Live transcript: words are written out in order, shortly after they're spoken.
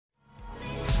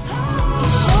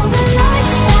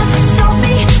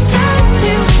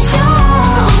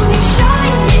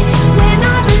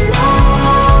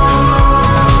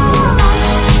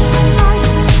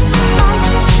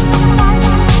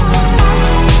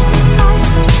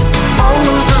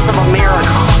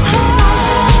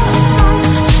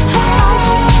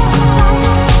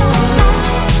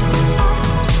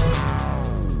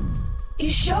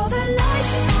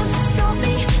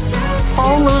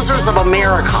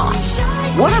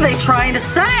America. What are they trying to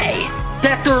say?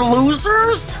 That they're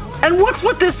losers? And what's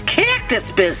with this cactus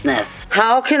business?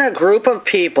 How can a group of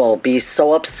people be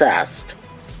so obsessed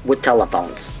with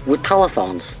telephones?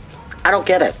 I don't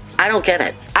get it.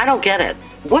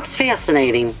 What's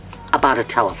fascinating about a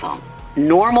telephone?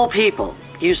 Normal people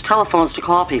use telephones to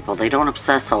call people. They don't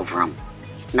obsess over them.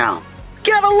 No.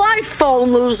 Get a life,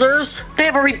 phone losers. They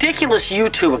have a ridiculous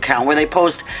YouTube account where they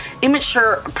post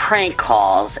immature prank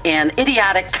calls and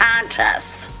idiotic contests.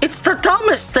 It's the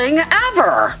dumbest thing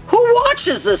ever. Who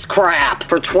watches this crap?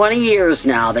 For 20 years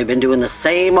now, they've been doing the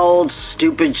same old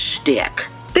stupid shtick.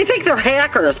 They think they're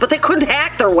hackers, but they couldn't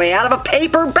hack their way out of a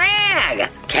paper bag.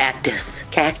 Cactus.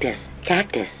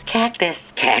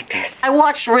 I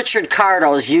watched Richard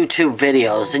Cardo's YouTube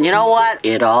videos, and you know what?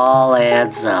 It all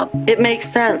adds up. It makes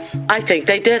sense. I think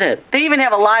they did it. They even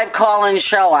have a live call-in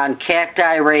show on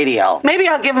Cacti Radio. Maybe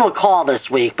I'll give them a call this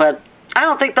week, but I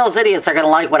don't think those idiots are going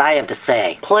to like what I have to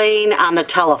say. Playing on the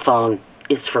telephone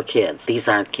is for kids. These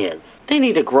aren't kids. They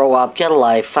need to grow up, get a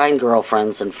life, find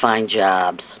girlfriends, and find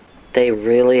jobs. They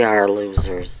really are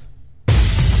losers.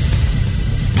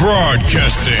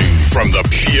 Broadcasting from the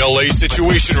PLA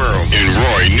Situation Room in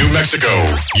Roy, New Mexico.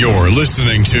 You're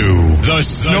listening to The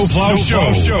Snowplow Show.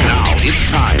 Now it's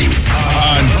time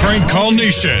on Prank Call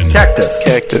Nation. Cactus.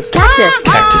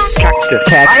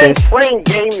 I ain't playing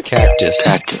games. Cactus.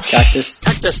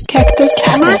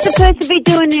 Am I supposed to be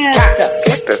doing this?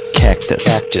 Cactus.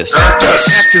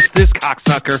 This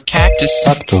cocksucker. Cactus.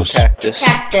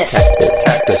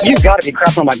 You gotta be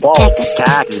crapping on my balls. Cactus.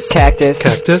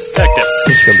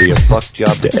 It's gonna be a fuck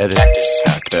job to edit.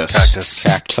 Cactus.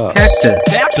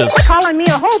 Calling me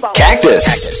a hobo.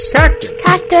 Cactus. Roy,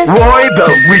 the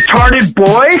retarded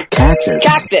boy? Cactus.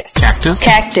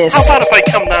 How about if I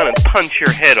come down and punch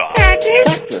your head off?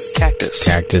 Cactus.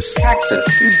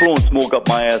 You blowing smoke up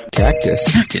my ass.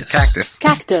 Cactus. You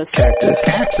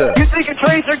think a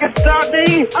tracer can stop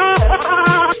me?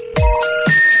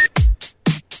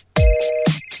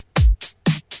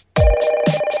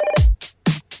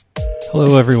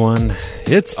 Hello everyone,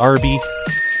 it's Arby.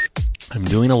 I'm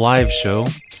doing a live show.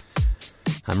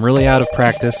 I'm really out of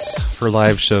practice for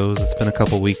live shows. It's been a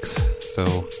couple weeks, so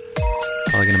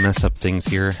probably going to mess up things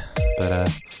here. But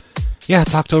yeah,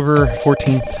 it's October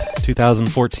 14th,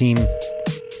 2014.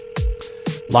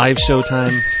 Live show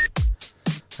time.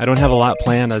 I don't have a lot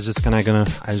planned. I was just kind of gonna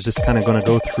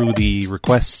go through the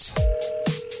requests.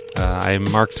 I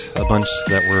marked a bunch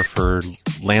that were for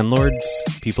landlords.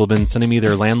 People have been sending me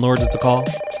their landlords to call.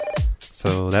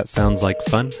 So that sounds like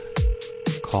fun.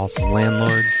 Call some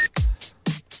landlords.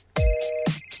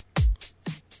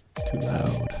 Too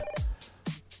loud.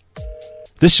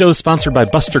 This show is sponsored by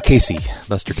Buster Casey.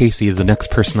 Buster Casey is the next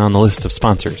person on the list of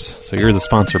sponsors. So you're the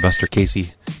sponsor, Buster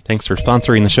Casey. Thanks for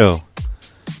sponsoring the show.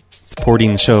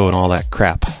 Supporting the show and all that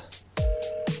crap.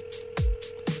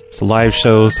 It's a live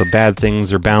show, so bad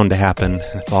things are bound to happen.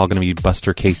 It's all going to be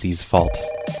Buster Casey's fault.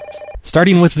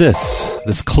 Starting with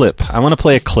this clip. I want to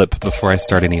play a clip before I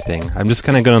start anything. I'm just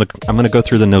kind of going to go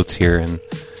through the notes here and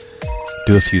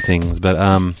do a few things. But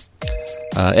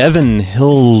Evan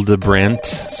Hildebrandt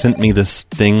sent me this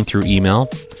thing through email.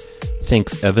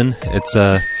 Thanks, Evan. It's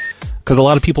because a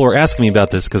lot of people were asking me about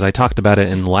this because I talked about it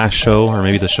in the last show, or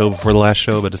maybe the show before the last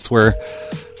show. But it's where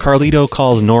Carlito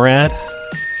calls NORAD.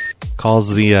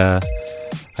 Calls the, I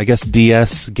guess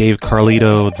DS gave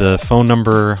Carlito the phone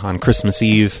number on Christmas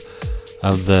Eve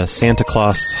of the Santa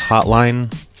Claus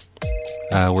hotline,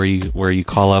 where you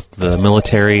call up the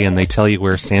military and they tell you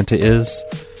where Santa is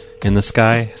in the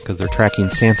sky because they're tracking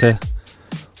Santa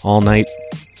all night.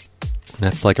 And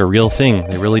that's like a real thing.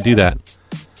 They really do that.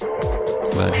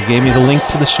 But he gave me the link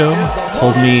to the show,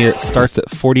 told me it starts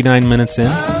at 49 minutes in.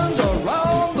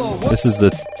 This is the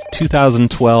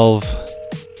 2012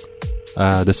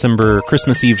 December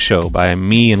Christmas Eve show by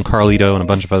me and Carlito and a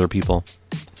bunch of other people.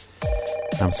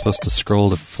 I'm supposed to scroll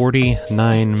to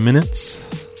 49 minutes.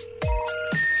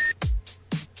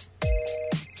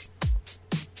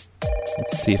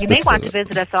 Let's see if you may want to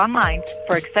visit us online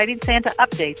for exciting Santa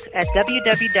updates at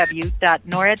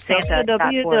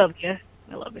www.noradsanta.org.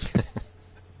 I love it.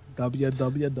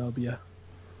 www.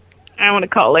 I want to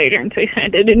call later and say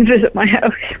Santa didn't visit my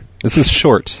house. This is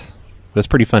short, but it's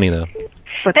pretty funny though.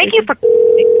 Thank you for...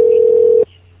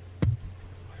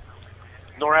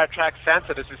 NORAD Track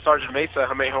Santa, this is Sergeant Mesa.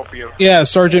 How may I help you? Yeah,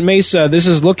 Sergeant Mesa, this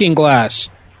is Looking Glass.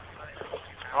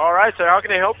 All right, sir. How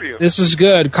can I help you? This is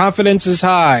good. Confidence is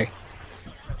high.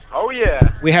 Oh,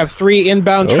 yeah. We have 3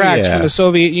 inbound tracks from the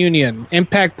Soviet Union.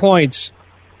 Impact points.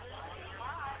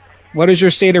 What is your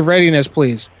state of readiness,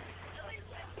 please?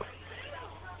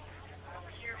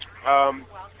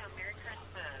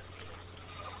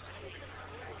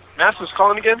 Mass was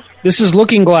calling again? This is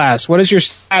Looking Glass. What is your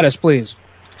status, please?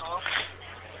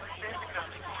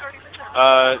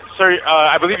 Sir,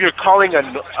 I believe you're calling the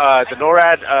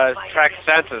NORAD Track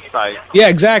Santa site. Yeah,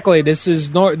 exactly. This is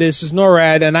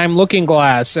NORAD, and I'm Looking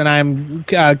Glass, and I'm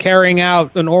carrying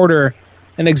out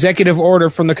an executive order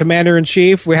from the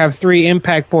Commander-in-Chief. We have 3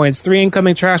 impact points, 3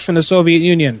 incoming tracks from the Soviet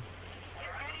Union.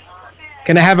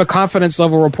 Can I have a confidence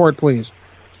level report, please?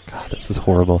 God, this is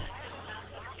horrible.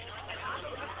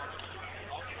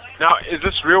 Now, is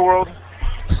this real world?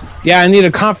 Yeah, I need a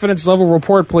confidence level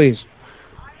report, please.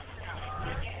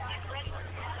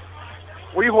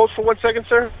 Will you hold for 1 second,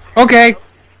 sir? Okay.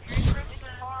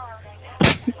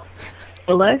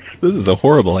 Hello? This is a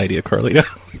horrible idea, Carlito.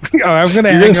 I'm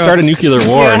gonna You're going to start a nuclear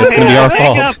war, and it's going to be our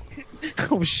fault.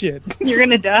 Oh, shit. You're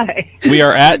going to die. We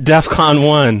are at DEFCON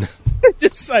 1.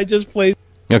 I just played.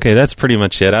 Okay, that's pretty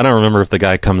much it. I don't remember if the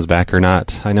guy comes back or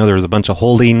not. I know there was a bunch of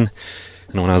holding,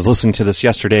 and when I was listening to this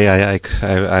yesterday,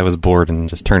 I was bored and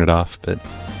just turned it off. But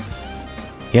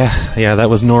yeah, that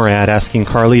was NORAD asking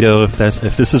Carlito if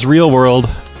this is real world.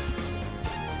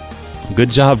 Good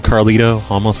job, Carlito.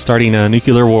 Almost starting a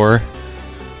nuclear war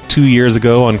 2 years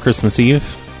ago on Christmas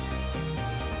Eve.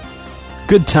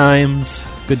 Good times.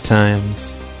 Good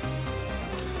times.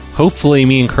 Hopefully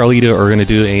me and Carlito are going to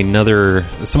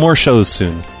do some more shows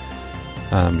soon.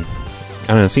 I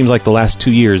don't know, it seems like the last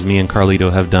 2 years me and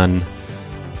Carlito have done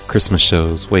Christmas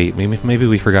shows. Wait, maybe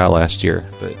we forgot last year.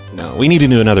 But no, we need to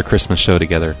do another Christmas show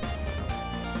together.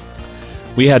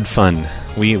 We had fun.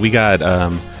 We got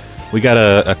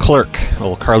a clerk.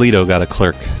 Well, Carlito got a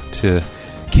clerk to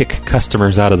kick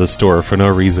customers out of the store for no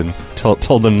reason.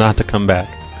 Told them not to come back.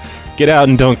 Get out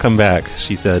and don't come back,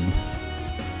 she said.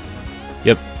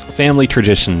 Yep, family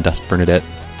tradition, Dust Bernadette.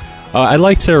 I'd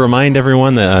like to remind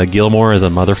everyone that Gilmore is a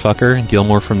motherfucker.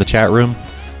 Gilmore from the chat room.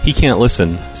 He can't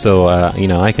listen, so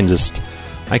I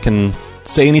can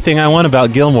say anything I want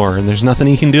about Gilmore, and there's nothing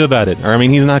he can do about it. Or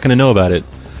he's not going to know about it.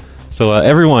 So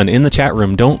everyone in the chat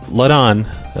room, don't let on.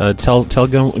 Tell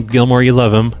Gilmore you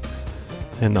love him,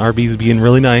 and RB's being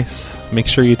really nice. Make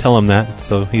sure you tell him that,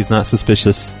 so he's not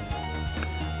suspicious.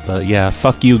 But yeah,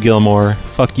 fuck you, Gilmore.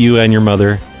 Fuck you and your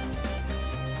mother.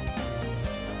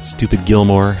 Stupid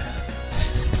Gilmore.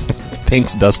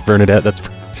 Thanks, Dust Bernadette.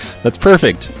 That's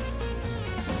perfect.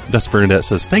 Dust Bernadette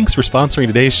says, thanks for sponsoring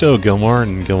today's show, Gilmore.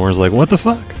 And Gilmore's like, what the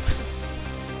fuck?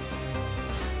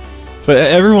 So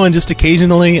everyone just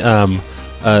occasionally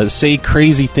say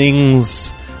crazy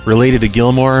things related to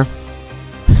Gilmore.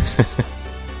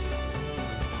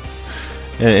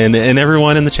 and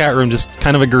everyone in the chat room just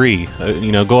kind of agree.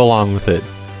 Go along with it.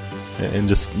 And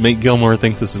just make Gilmore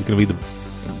think this is going to be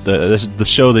the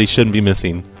show that he shouldn't be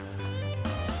missing.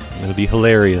 It'll be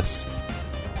hilarious.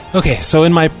 Okay, so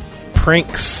in my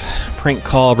prank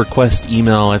call request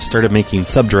email, I've started making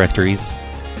subdirectories,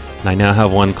 and I now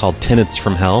have one called Tenants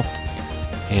from Hell,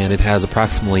 and it has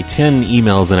approximately 10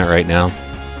 emails in it right now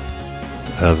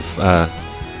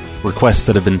of requests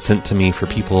that have been sent to me from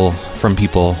people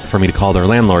for me to call their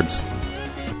landlords.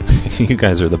 You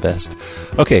guys are the best.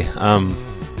 Okay, I'm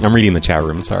reading the chat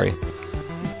room, sorry.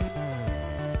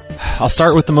 I'll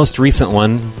start with the most recent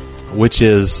one, which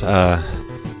is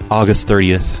August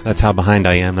 30th. That's how behind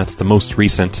I am. That's the most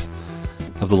recent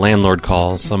of the landlord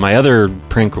calls. So my other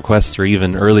prank requests are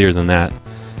even earlier than that.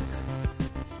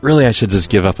 Really, I should just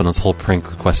give up on this whole prank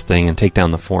request thing and take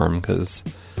down the forum, because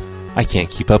I can't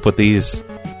keep up with these.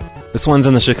 This one's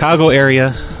in the Chicago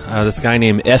area. This guy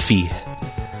named Effie.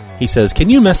 He says, can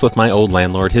you mess with my old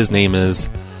landlord? His name is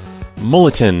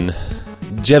Mulliton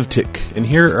Jevtik, and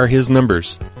here are his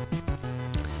numbers.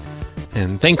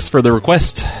 And thanks for the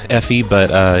request, Effie,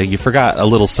 but you forgot a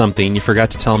little something. You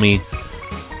forgot to tell me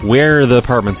where the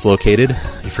apartment's located.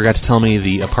 You forgot to tell me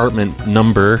the apartment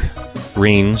number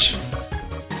range.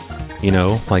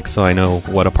 So I know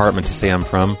what apartment to say I'm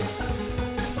from.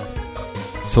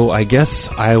 So I guess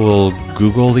I will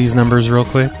Google these numbers real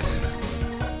quick.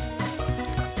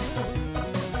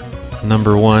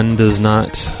 Number 1 does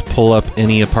not pull up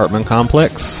any apartment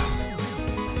complex.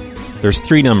 There's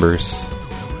 3 numbers.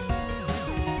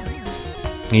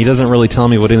 He doesn't really tell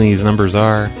me what any of these numbers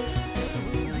are.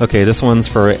 Okay, this one's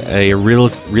for a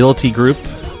realty group,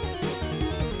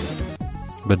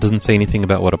 but doesn't say anything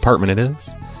about what apartment it is.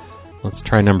 Let's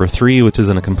try number 3, which is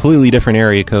in a completely different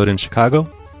area code in Chicago.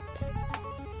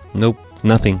 Nope,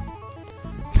 nothing.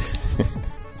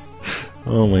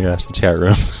 Oh my gosh, the chat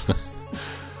room.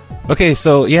 Okay,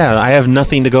 so yeah, I have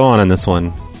nothing to go on this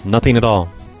one. Nothing at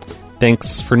all.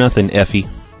 Thanks for nothing, Effie.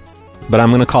 But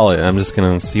I'm going to call it. I'm just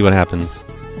going to see what happens.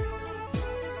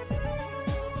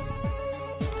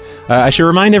 I should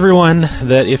remind everyone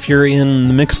that if you're in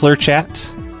the Mixlr chat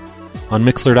on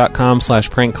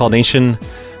mixlr.com/prankcallnation,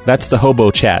 that's the hobo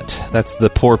chat. That's the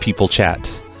poor people chat.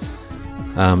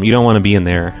 You don't want to be in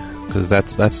there because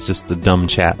that's just the dumb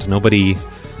chat. Nobody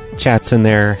chats in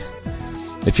there.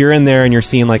 If you're in there and you're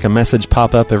seeing like a message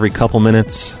pop up every couple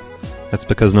minutes, that's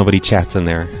because nobody chats in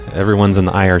there. Everyone's in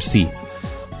the IRC.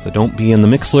 So don't be in the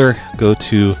Mixlr. Go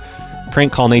to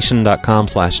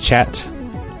prankcallnation.com/chat.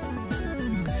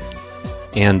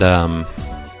 And,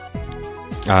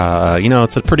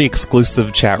 it's a pretty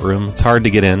exclusive chat room. It's hard to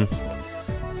get in.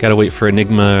 Gotta wait for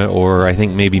Enigma or I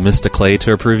think maybe Mr. Clay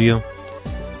to approve you.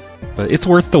 But it's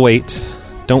worth the wait.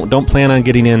 Don't plan on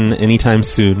getting in anytime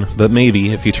soon, but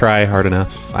maybe if you try hard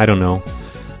enough. I don't know.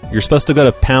 You're supposed to go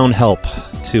to pound help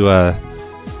to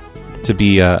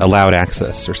be allowed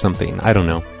access or something. I don't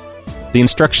know. The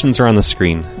instructions are on the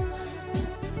screen.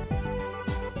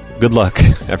 Good luck,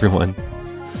 everyone.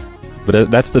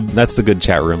 But that's the good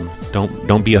chat room.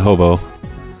 Don't be a hobo.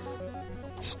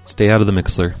 Stay out of the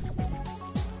Mixlr.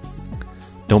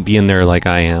 Don't be in there like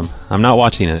I am. I'm not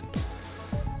watching it.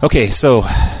 Okay, so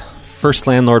first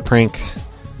landlord prank.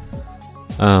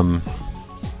 Nothing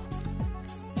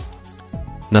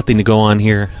to go on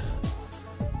here.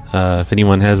 If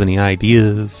anyone has any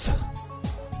ideas.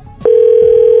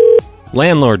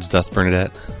 Landlords, Dust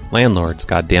Bernadette. Landlords,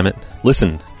 goddammit.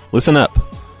 Listen up.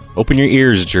 Open your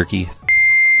ears, jerky.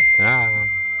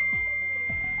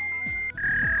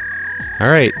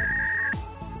 Alright.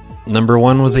 Number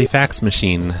 1 was a fax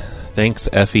machine. Thanks,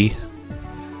 Effie.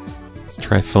 Let's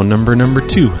try phone number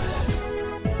 2.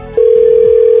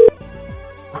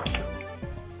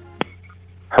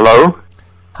 Hello?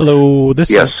 Hello,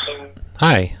 Yes.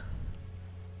 Hi.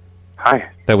 Hi.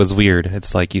 That was weird.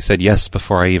 It's like you said yes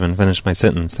before I even finished my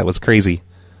sentence. That was crazy.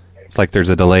 It's like there's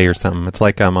a delay or something. It's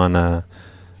like I'm on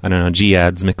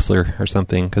G-Ads Mixlr or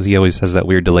something, because he always has that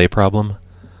weird delay problem.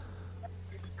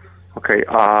 Okay,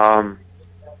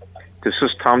 this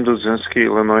is Tom Duzinski,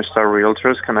 Illinois Star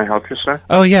Realtors. Can I help you, sir?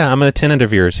 Oh, yeah, I'm a tenant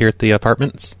of yours here at the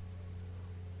apartments.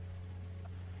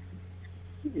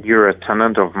 You're a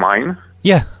tenant of mine?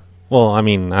 Yeah. Well, I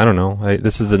mean, I don't know.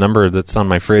 This is the number that's on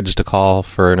my fridge to call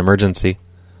for an emergency.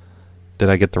 Did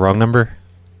I get the wrong number?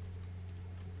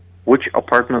 Which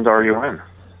apartment are you in?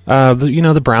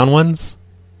 The brown ones?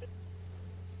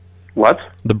 What?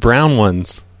 The brown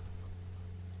ones.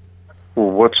 Well,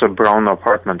 what's a brown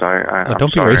apartment? I'm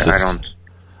don't sorry, be racist.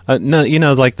 I don't...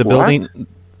 No, like the building...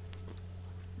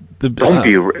 Don't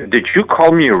be... Did you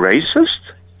call me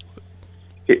racist?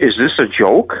 Is this a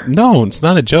joke? No, it's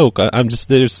not a joke. I'm just...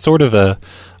 There's sort of a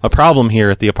problem here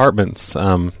at the apartments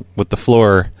with the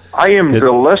floor. I am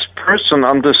the last person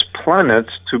on this planet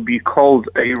to be called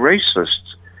a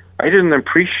racist. I didn't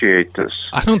appreciate this.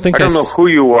 I don't know who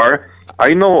you are.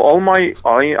 I know all my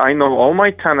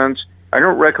tenants. I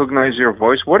don't recognize your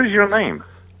voice. What is your name?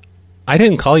 I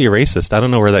didn't call you racist. I don't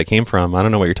know where that came from. I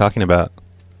don't know what you're talking about.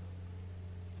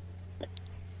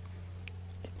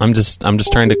 I'm just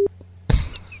trying to...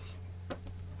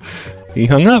 He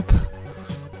hung up.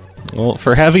 Well,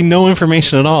 for having no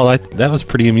information at all, that was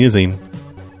pretty amusing.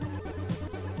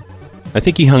 I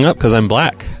think he hung up because I'm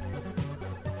black.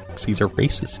 Because he's a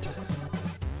racist.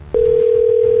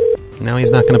 Now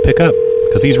he's not going to pick up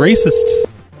because he's racist.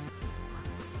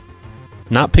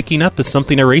 Not picking up is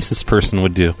something a racist person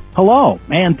would do. Hello,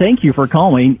 and thank you for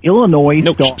calling Illinois.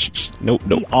 Nope.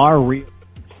 We are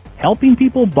helping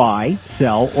people buy,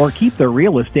 sell, or keep their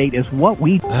real estate is what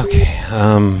we do. Okay,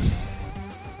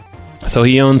 so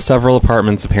he owns several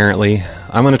apartments, apparently.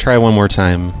 I'm going to try one more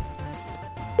time.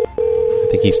 I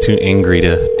think he's too angry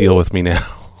to deal with me now.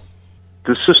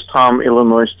 This is Tom,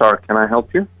 Illinois Star. Can I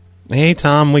help you? Hey,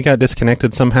 Tom, we got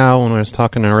disconnected somehow when I was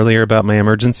talking earlier about my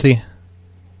emergency.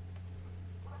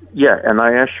 Yeah, and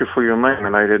I asked you for your name,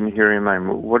 and I didn't hear your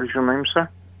name. What is your name, sir?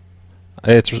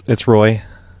 It's Roy.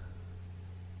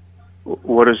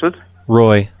 What is it?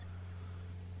 Roy.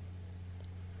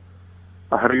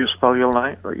 How do you spell your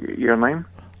name?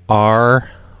 R-O-Y.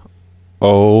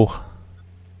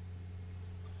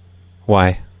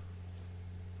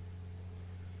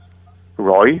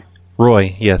 Roy?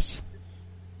 Roy, yes.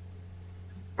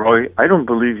 Roy, I don't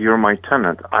believe you're my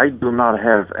tenant. I do not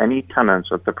have any tenants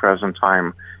at the present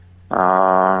time.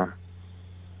 Well,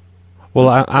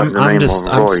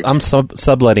 I'm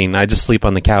subletting. I just sleep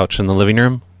on the couch in the living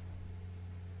room.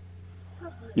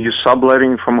 You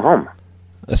subletting from whom?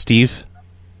 Steve.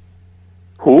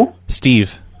 Who?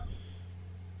 Steve.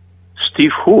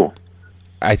 Steve who?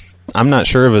 I'm not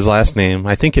sure of his last name.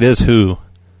 I think it is Who,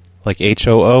 like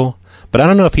H-O-O. But I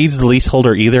don't know if he's the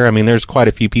leaseholder either. I mean, there's quite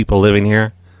a few people living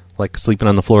here, like sleeping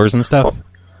on the floors and stuff.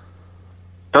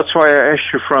 That's why I asked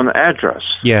you for an address.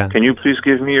 Yeah. Can you please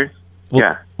give me your...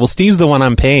 Well, Steve's the one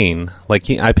I'm paying. Like,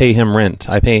 I pay him rent.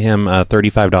 I pay him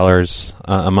 $35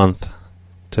 a month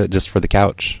just for the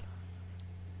couch.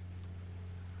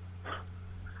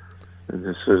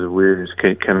 This is weird.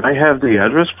 Can I have the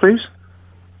address, please?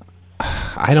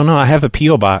 I don't know. I have a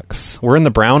P.O. box. We're in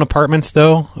the Brown Apartments,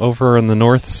 though, over on the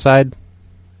north side.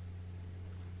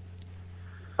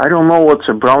 I don't know what's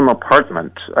a Brown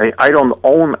apartment. I don't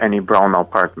own any Brown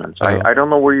apartments. Oh. I don't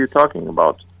know what you're talking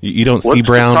about. You don't What's see the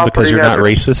Brown because property you're not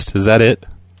address? racist? Is that it?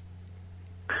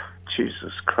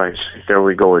 Jesus Christ. There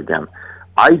we go again.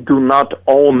 I do not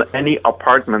own any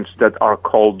apartments that are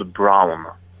called Brown.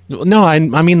 No, I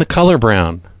mean the color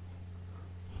brown.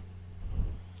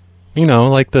 You know,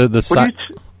 like the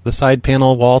side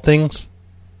panel wall things.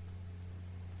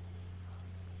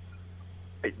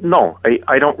 No,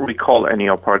 I don't recall any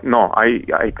apartment. No,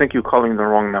 I think you're calling the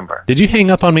wrong number. Did you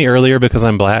hang up on me earlier because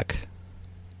I'm black?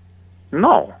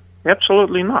 No,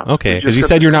 absolutely not. Okay, because you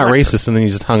said you're not racist, and then you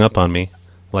just hung up on me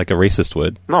like a racist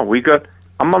would. No,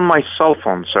 I'm on my cell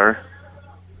phone, sir.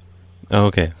 Oh,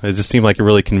 okay. It just seemed like a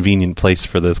really convenient place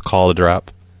for this call to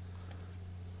drop.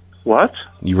 What?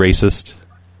 You racist.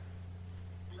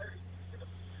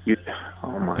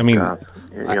 Oh my I mean, God.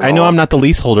 I know I'm not the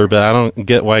leaseholder, but I don't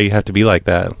get why you have to be like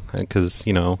that. Because,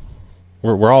 you know,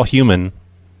 we're all human.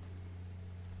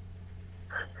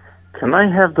 Can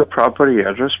I have the property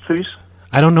address, please?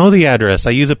 I don't know the address.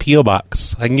 I use a P.O.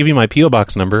 box. I can give you my P.O.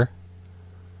 box number.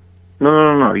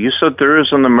 No. You said there is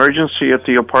an emergency at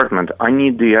the apartment. I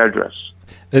need the address.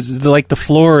 It's like the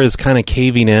floor is kind of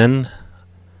caving in.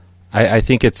 I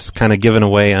think it's kind of given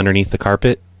away underneath the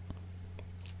carpet.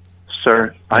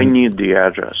 Sir, I need the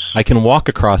address. I can walk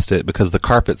across it because the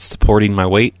carpet's supporting my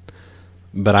weight,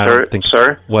 but I don't think...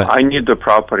 Sir, what? I need the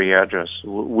property address.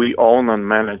 We own and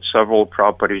manage several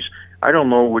properties. I don't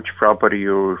know which property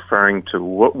you're referring to.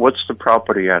 What's the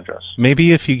property address?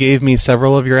 Maybe if you gave me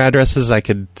several of your addresses, I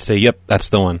could say, yep, that's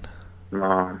the one.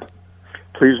 No.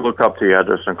 Please look up the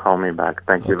address and call me back.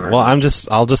 Thank you very Well, much.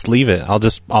 I'll just leave it.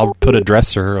 I'll put a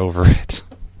dresser over it.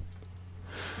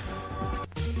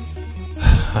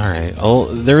 All right.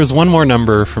 Oh, there is one more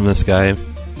number from this guy.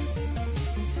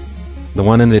 The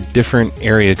one in the different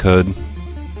area code.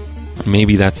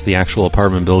 Maybe that's the actual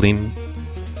apartment building,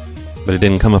 but it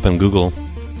didn't come up on Google.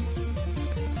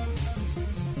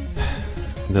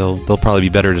 They'll probably be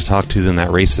better to talk to than that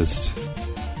racist.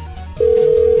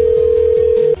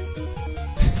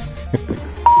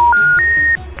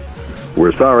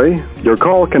 We're sorry. Your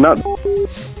call cannot...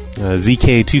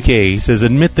 ZK2K says,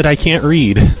 admit that I can't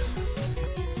read.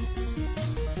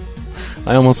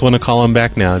 I almost want to call him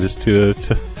back now just to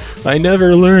I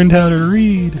never learned how to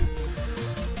read.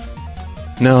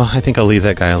 No, I think I'll leave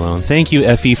that guy alone. Thank you,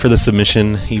 Effie, for the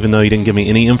submission, even though you didn't give me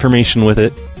any information with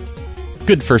it.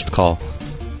 Good first call.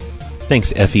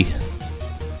 Thanks, Effie.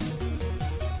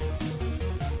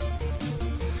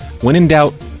 When in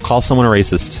doubt, call someone a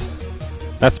racist.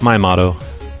 That's my motto.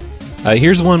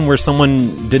 Here's one where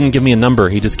someone didn't give me a number,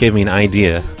 he just gave me an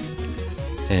idea.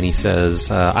 And he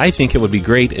says, I think it would be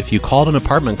great if you called an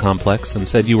apartment complex and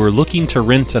said you were looking to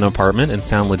rent an apartment and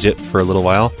sound legit for a little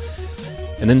while.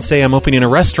 And then say I'm opening a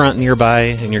restaurant nearby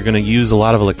and you're going to use a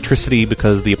lot of electricity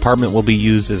because the apartment will be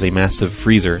used as a massive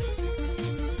freezer.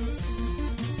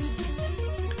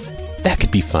 That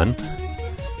could be fun.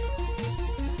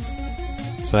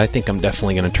 So I think I'm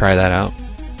definitely going to try that out.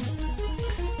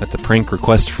 That's a prank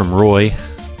request from Roy.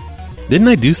 Didn't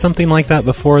I do something like that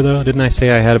before, though? Didn't I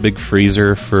say I had a big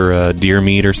freezer for deer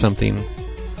meat or something?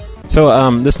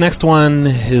 So this next one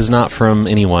is not from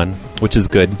anyone, which is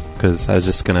good, because I was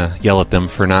just going to yell at them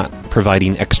for not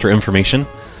providing extra information.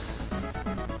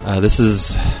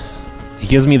 He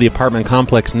gives me the apartment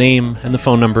complex name and the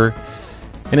phone number,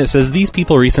 and it says, these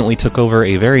people recently took over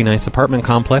a very nice apartment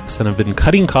complex and have been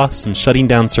cutting costs and shutting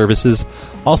down services.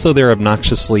 Also, they're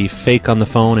obnoxiously fake on the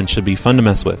phone and should be fun to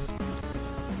mess with.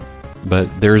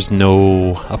 But there's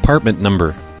no apartment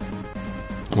number.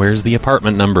 Where's the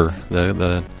apartment number?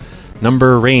 The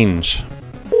number range.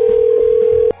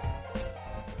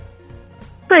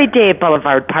 Great day at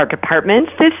Boulevard Park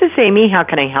Apartments. This is Amy. How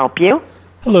can I help you?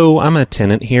 Hello, I'm a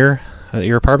tenant here at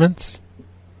your apartments.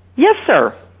 Yes,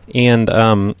 sir. And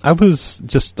I was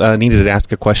just needed to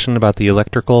ask a question about the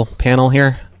electrical panel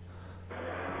here.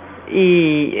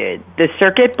 The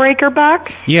circuit breaker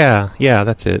box? Yeah,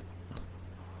 that's it.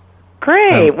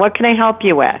 Great. What can I help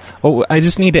you with? Oh, I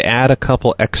just need to add a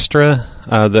couple extra.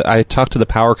 I talked to the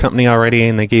power company already,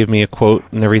 and they gave me a quote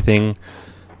and everything.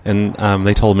 And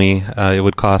they told me it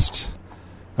would cost...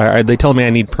 they told me I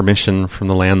need permission from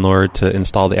the landlord to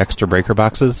install the extra breaker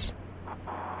boxes.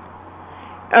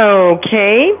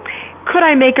 Okay. Could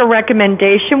I make a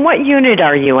recommendation? What unit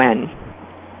are you in?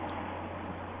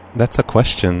 That's a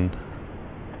question.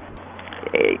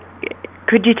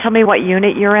 Could you tell me what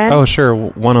unit you're in? Oh, sure,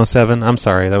 107. I'm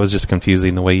sorry, that was just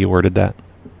confusing the way you worded that.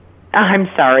 I'm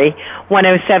sorry.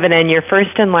 107, and your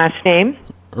first and last name?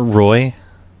 Roy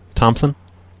Thompson.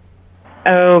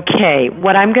 Okay.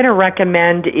 What I'm going to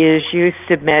recommend is you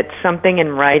submit something in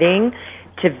writing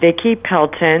to Vicki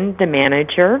Pelton, the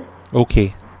manager.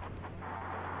 Okay.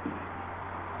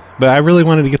 But I really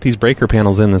wanted to get these breaker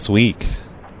panels in this week.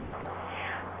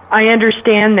 I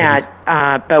understand that,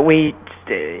 but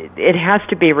it has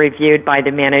to be reviewed by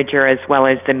the manager as well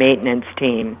as the maintenance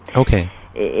team. Okay.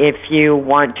 If you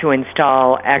want to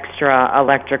install extra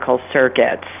electrical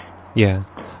circuits. Yeah.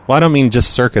 Well, I don't mean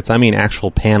just circuits. I mean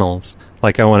actual panels.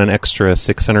 Like I want an extra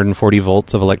 640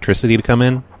 volts of electricity to come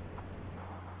in.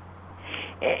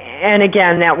 And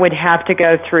again, that would have to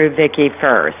go through Vicki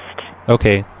first.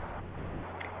 Okay.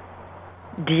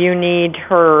 Do you need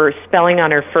her spelling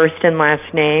on her first and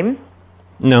last name?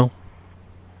 No.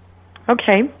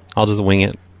 Okay. I'll just wing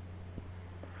it.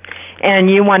 And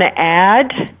you want to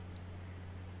add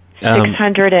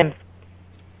 600 and...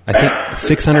 I think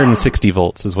 660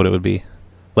 volts is what it would be.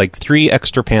 Like 3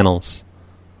 extra panels.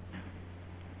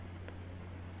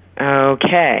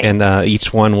 Okay. And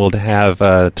each one will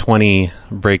have 20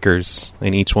 breakers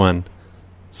in each one.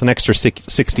 So an extra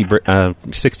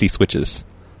 60 switches.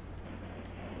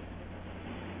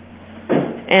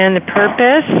 And the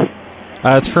purpose?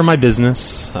 It's for my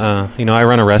business. I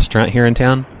run a restaurant here in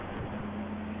town.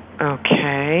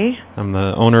 Okay. I'm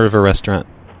the owner of a restaurant.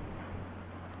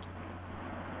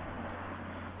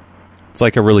 It's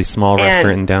like a really small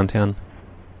restaurant in downtown.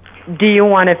 Do you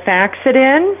want to fax it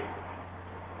in?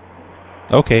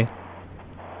 Okay.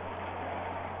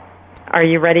 Are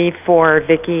you ready for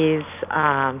Vicki's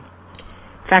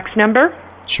fax number?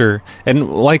 Sure. And,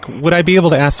 would I be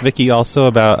able to ask Vicki also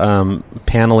about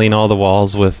paneling all the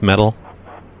walls with metal?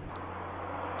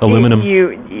 Aluminum?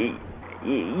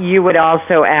 You would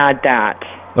also add that.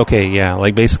 Okay, yeah.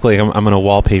 Basically, I'm going to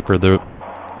wallpaper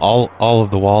all of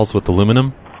the walls with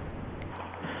aluminum.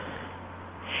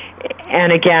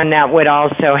 And again, that would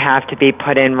also have to be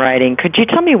put in writing. Could you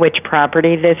tell me which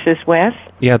property this is with?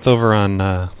 Yeah, it's over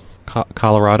on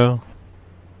Colorado.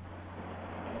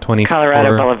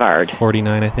 Colorado Boulevard.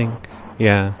 49, I think.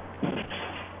 Yeah.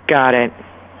 Got it.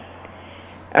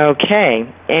 Okay.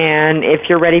 And if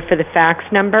you're ready for the fax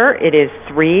number, it is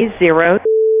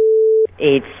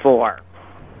 3084.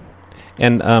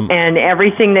 And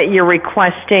everything that you're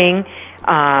requesting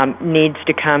needs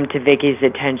to come to Vicki's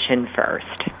attention first.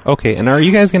 Okay. And are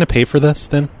you guys going to pay for this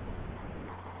then?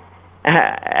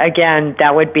 Again,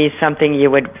 that would be something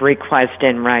you would request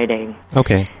in writing.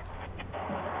 Okay.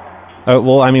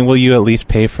 Will you at least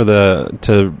pay for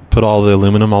to put all the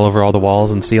aluminum all over all the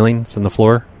walls and ceilings and the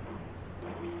floor?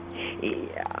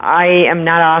 I am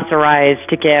not authorized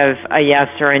to give a yes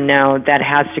or a no. That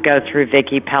has to go through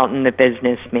Vicki Pelton, the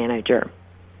business manager.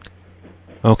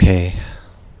 Okay.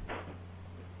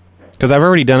 Because I've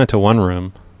already done it to one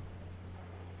room.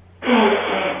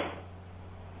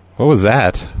 What was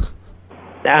that?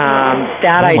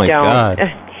 I my don't. God.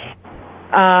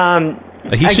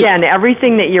 Again,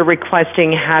 everything that you're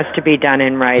requesting has to be done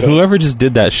in writing. Whoever just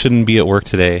did that shouldn't be at work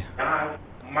today.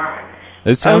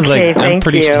 It sounds okay, like I'm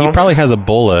pretty sure he probably has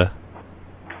Ebola.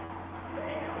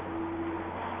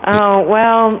 Oh,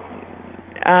 well,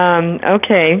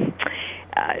 okay.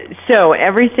 So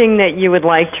everything that you would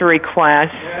like to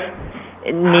request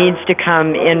needs to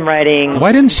come in writing.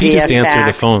 Why didn't she just answer fax.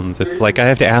 the phones? If I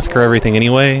have to ask her everything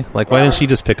anyway, why didn't she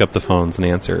just pick up the phones and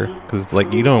answer? Because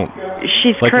you don't.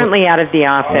 She's currently out of the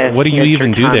office. What do you Mr.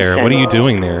 even do there? Thompson. What are you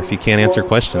doing there if you can't answer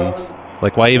questions?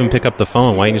 Why even pick up the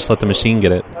phone? Why don't you just let the machine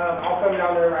get it? I'll come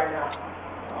down there right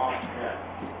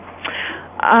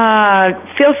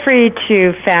now. Feel free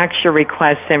to fax your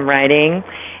requests in writing,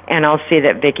 and I'll see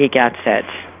that Vicki gets it.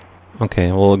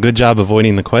 Okay, well, good job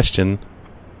avoiding the question.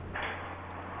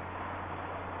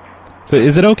 So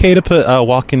is it okay to put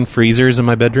walk-in freezers in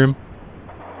my bedroom?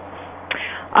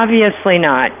 Obviously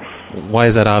not. Why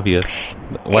is that obvious?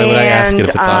 Why would I ask it if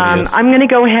it's obvious? I'm going to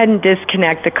go ahead and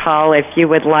disconnect the call. If you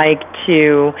would like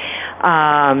to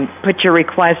put your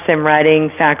requests in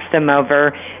writing, fax them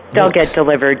over, they'll get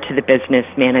delivered to the business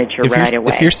manager right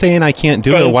away. If you're saying I can't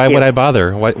do it, why would I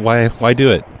bother? Why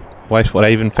do it? Why would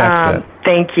I even fax that?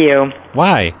 Thank you.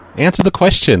 Why? Answer the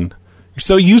question. You're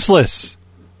so useless.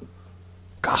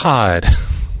 God.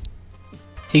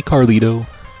 Hey, Carlito.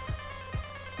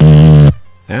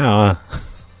 Ow.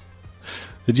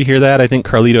 Did you hear that? I think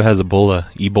Carlito has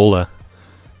Ebola.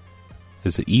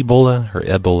 Is it Ebola or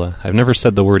Ebola? I've never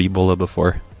said the word Ebola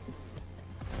before.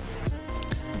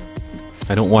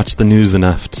 I don't watch the news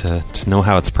enough to know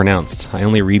how it's pronounced. I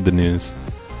only read the news.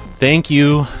 Thank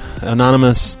you,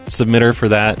 anonymous submitter, for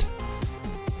that.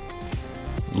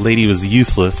 Lady was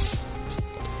useless.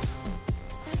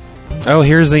 Oh,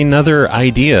 here's another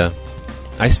idea.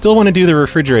 I still want to do the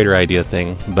refrigerator idea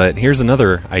thing, but here's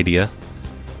another idea.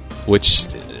 Which,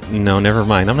 no, never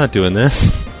mind. I'm not doing this.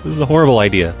 This is a horrible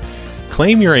idea.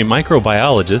 Claim you're a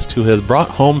microbiologist who has brought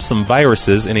home some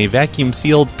viruses in a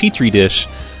vacuum-sealed petri dish,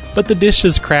 but the dish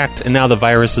is cracked and now the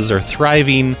viruses are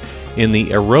thriving in the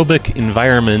aerobic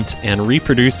environment and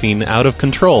reproducing out of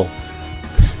control.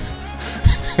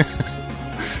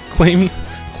 Claim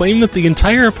that the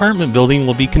entire apartment building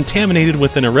will be contaminated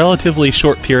within a relatively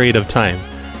short period of time.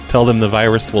 Tell them the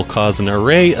virus will cause an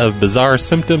array of bizarre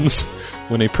symptoms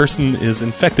when a person is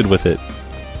infected with it.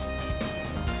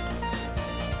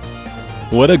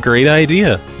 What a great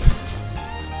idea.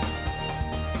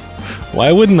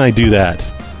 Why wouldn't I do that?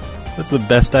 That's the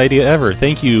best idea ever.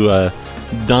 Thank you,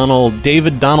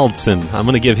 David Donaldson. I'm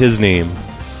going to give his name.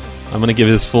 I'm going to give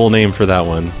his full name for that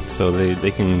one. So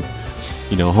they can,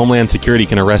 Homeland Security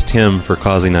can arrest him for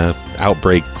causing a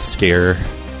outbreak scare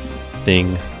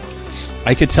thing.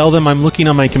 I could tell them I'm looking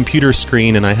on my computer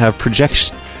screen and I have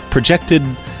projected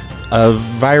a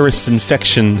virus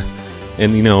infection,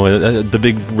 and the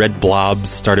big red blobs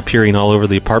start appearing all over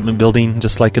the apartment building,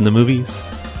 just like in the movies.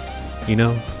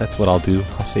 That's what I'll do.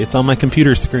 I'll say it's on my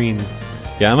computer screen.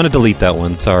 Yeah, I'm going to delete that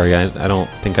one. Sorry, I don't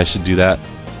think I should do that.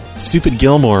 Stupid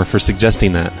Gilmore for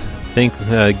suggesting that.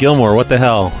 Gilmore, what the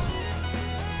hell?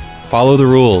 Follow the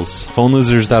rules.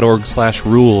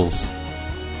 phonelosers.org/rules.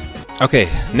 Okay,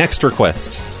 next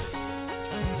request.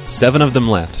 7 of them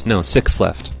left. No, 6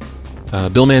 left.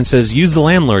 Billman says, use the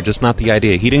landlord, just not the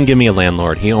idea. He didn't give me a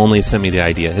landlord. He only sent me the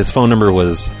idea. His phone number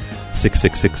was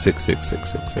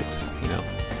 666666666.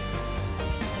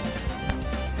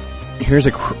 Here's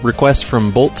a request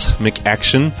from Bolt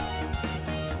McAction.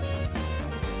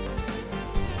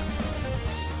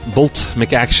 Bolt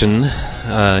McAction,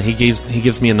 he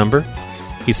gives me a number.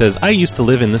 He says, I used to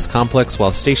live in this complex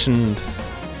while stationed...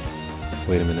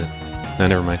 Wait a minute. No,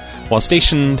 never mind. While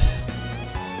stationed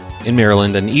in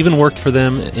Maryland, and even worked for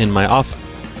them in my office...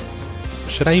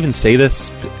 Should I even say this?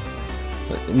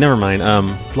 Never mind.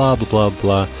 Blah, blah, blah,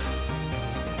 blah.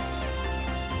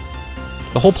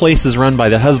 The whole place is run by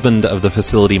the husband of the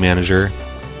facility manager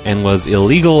and was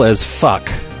illegal as fuck.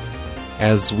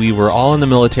 As we were all in the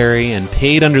military and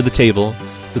paid under the table,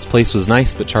 this place was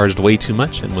nice but charged way too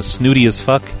much and was snooty as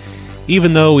fuck,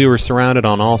 even though we were surrounded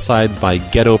on all sides by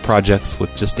ghetto projects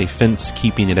with just a fence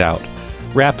keeping it out.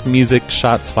 Rap music,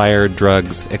 shots fired,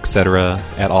 drugs, etc.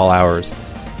 at all hours.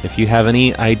 If you have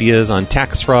any ideas on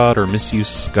tax fraud or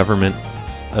misuse government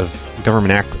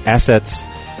assets,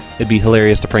 it'd be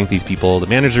hilarious to prank these people. The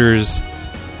manager's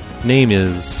name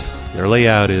is... Their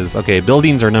layout is... Okay,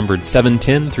 buildings are numbered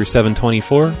 710 through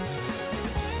 724.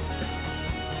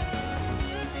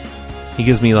 He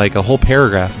gives me like a whole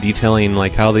paragraph detailing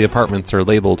like how the apartments are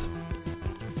labeled.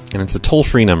 And it's a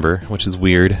toll-free number, which is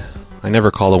weird. I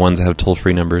never call the ones that have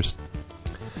toll-free numbers.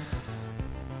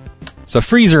 So,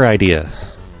 freezer idea.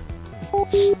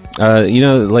 Did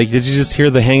you just hear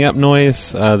the hang-up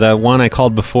noise? That one I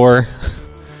called before...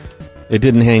 It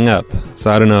didn't hang up.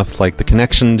 So I don't know if the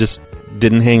connection just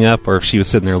didn't hang up or if she was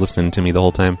sitting there listening to me the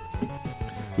whole time.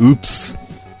 Oops.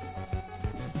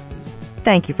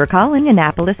 Thank you for calling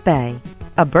Annapolis Bay,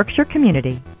 a Berkshire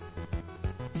community.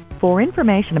 For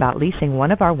information about leasing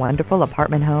one of our wonderful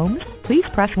apartment homes, please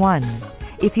press 1.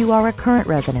 If you are a current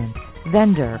resident,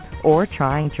 vendor, or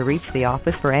trying to reach the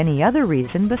office for any other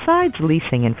reason besides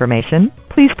leasing information,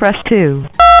 please press 2.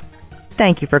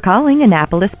 Thank you for calling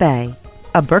Annapolis Bay,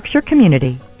 a Berkshire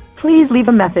community. Please leave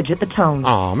a message at the tone.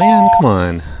 Aw, man, come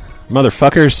on.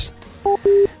 Motherfuckers.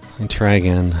 Let me try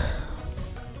again.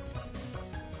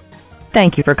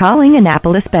 Thank you for calling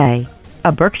Annapolis Bay,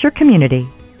 a Berkshire community.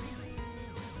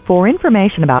 For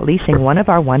information about leasing one of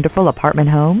our wonderful apartment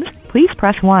homes, please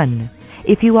press 1.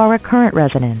 If you are a current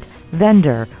resident,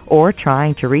 vendor, or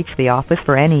trying to reach the office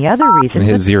for any other reason,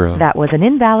 hit 0. That was an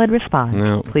invalid response.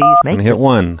 No, please make I'm gonna hit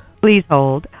 1. Please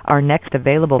hold. Our next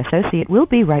available associate will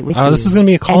be right with you. Oh, this is going to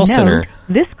be a call center.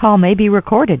 This call may be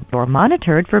recorded or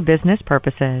monitored for business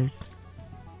purposes.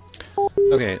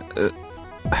 Okay.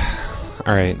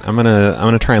 All right. I'm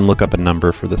gonna try and look up a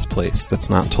number for this place that's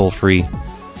not toll free,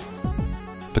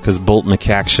 because Bolt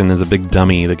McAction is a big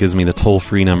dummy that gives me the toll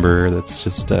free number. That's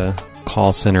just a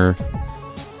call center.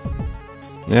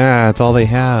 Yeah, that's all they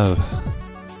have.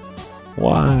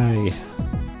 Why?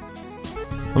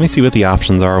 Let me see what the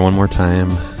options are one more time.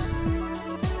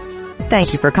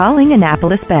 Thank you for calling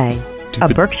Annapolis Bay, a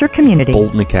Berkshire community.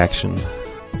 Bolt McAction.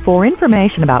 For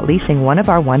information about leasing one of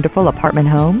our wonderful apartment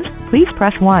homes, please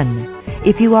press 1.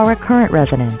 If you are a current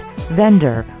resident,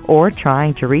 vendor, or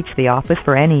trying to reach the office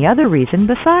for any other reason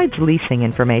besides leasing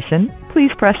information,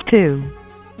 please press 2.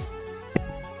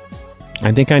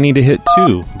 I think I need to hit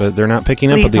 2, but they're not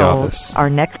picking up at the office. Our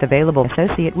next available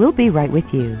associate will be right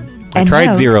with you. I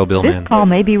tried 0, Billman. This call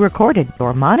may be recorded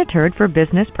or monitored for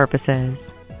business purposes.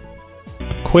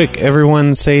 Quick,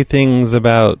 everyone say things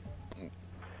about...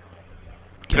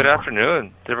 Good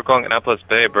afternoon. Thank you for calling Annapolis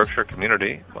Bay, Berkshire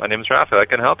Community. My name is Rafa. I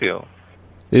can help you.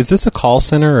 Is this a call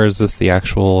center or is this the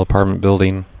actual apartment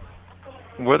building?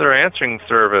 We're their answering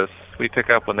service. We pick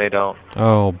up when they don't.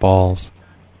 Oh, balls.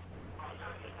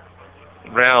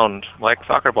 Round, like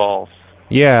soccer balls.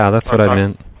 Yeah, that's what I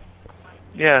meant.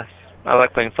 Yes, I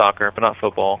like playing soccer, but not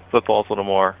football. Football's a little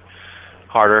more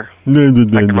harder. I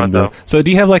can run, though. So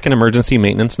do you have like an emergency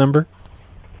maintenance number?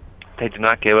 They do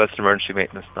not give us an emergency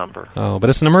maintenance number. Oh, but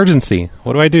it's an emergency.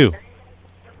 What do I do?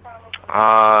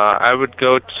 I would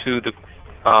go to the,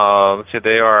 let's say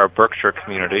they are a Berkshire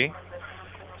community.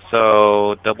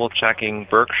 So double checking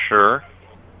Berkshire.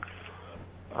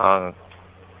 Let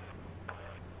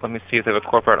me see if they have a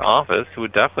corporate office who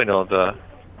would definitely know the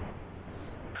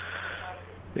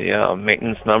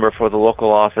maintenance number for the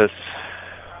local office.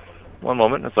 One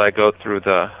moment as I go through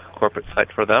the corporate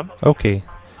site for them. Okay.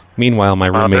 Meanwhile, my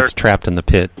roommate's trapped in the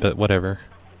pit, but whatever.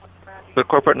 The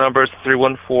corporate number is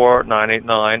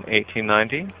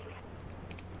 314-989-1890.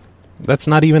 That's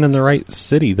not even in the right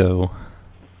city, though.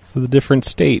 It's a different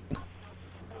state.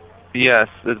 Yes,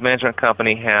 the management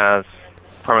company has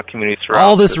apartment communities throughout.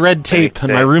 All this red tape,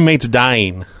 and my roommate's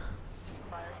dying.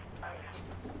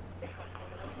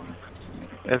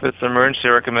 If it's an emergency, I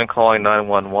recommend calling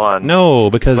 911. No,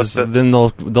 because then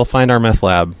they'll find our meth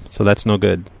lab, so that's no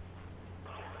good.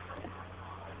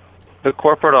 The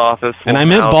corporate office. And I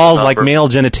meant balls like male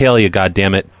genitalia,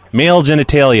 goddammit. Male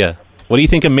genitalia. What do you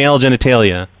think of male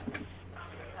genitalia?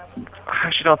 I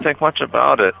actually don't think much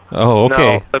about it. Oh,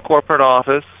 okay. No, the corporate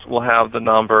office will have the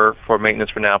number for maintenance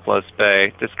for Annapolis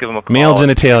Bay. Just give them a call. Male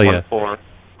genitalia.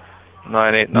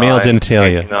 989 Male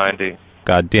genitalia. 1890.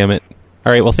 God damn it.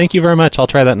 All right, well, thank you very much. I'll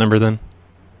try that number then.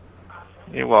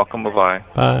 You're welcome. Bye-bye.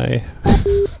 Bye.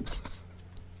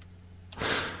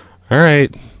 All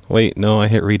right. Wait, no, I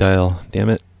hit redial. Damn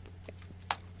it.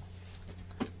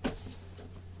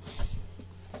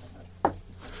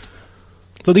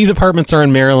 So these apartments are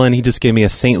in Maryland. He just gave me a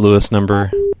St. Louis number.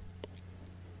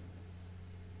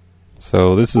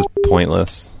 So this is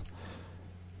pointless.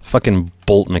 Fucking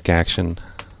Bolt McAction.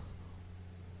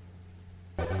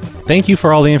 Thank you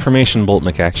for all the information, Bolt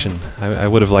McAction. I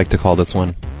would have liked to call this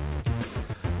one.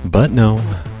 But no.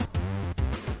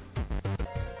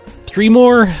 Three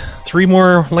more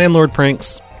landlord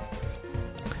pranks.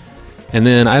 And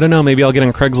then, I don't know, maybe I'll get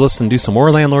on Craigslist and do some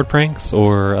more landlord pranks.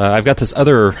 Or I've got this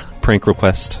other prank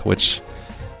request, which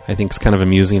I think is kind of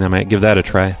amusing. I might give that a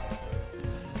try.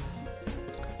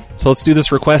 So let's do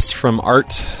this request from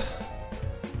Art.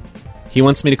 He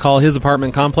wants me to call his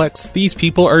apartment complex. These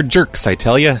people are jerks, I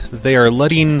tell you. They are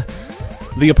letting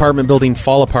the apartment building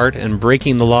fall apart and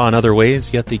breaking the law in other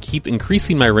ways, yet they keep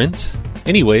increasing my rent.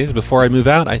 Anyways, before I move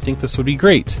out, I think this would be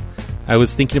great. I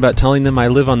was thinking about telling them I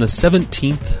live on the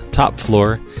 17th top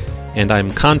floor, and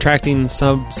I'm contracting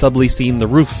subleasing the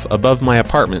roof above my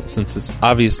apartment, since it's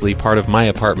obviously part of my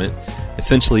apartment,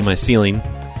 essentially my ceiling,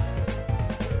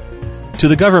 to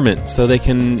the government, so they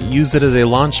can use it as a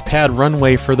launch pad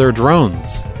runway for their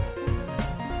drones.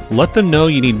 Let them know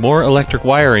you need more electric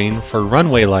wiring for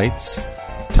runway lights,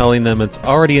 telling them it's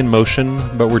already in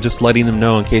motion, but we're just letting them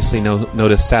know in case they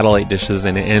notice satellite dishes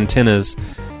and antennas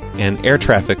and air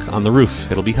traffic on the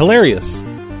roof. It'll be hilarious.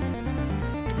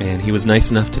 And he was nice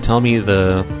enough to tell me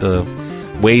the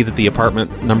way that the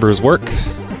apartment numbers work.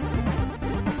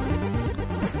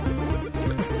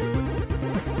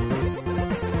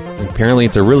 Apparently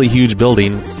it's a really huge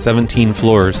building, 17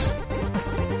 floors.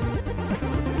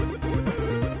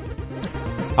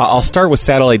 I'll start with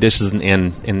satellite dishes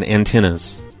and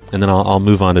antennas, and then I'll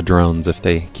move on to drones if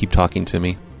they keep talking to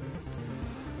me.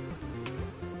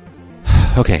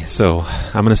 Okay, so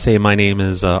I'm going to say my name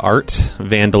is Art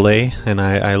Vandelay, and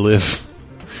I live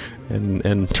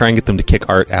and try and get them to kick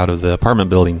Art out of the apartment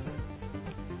building.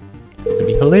 It'd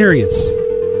be hilarious.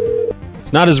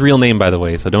 It's not his real name, by the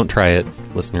way, so don't try it,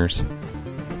 listeners.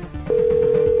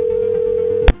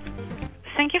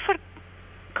 Thank you for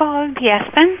calling the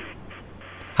Aspen.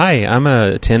 Hi, I'm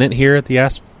a tenant here at the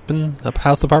Aspen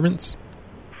House Apartments.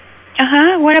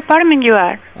 What apartment you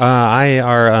are? I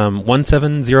are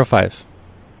 1705.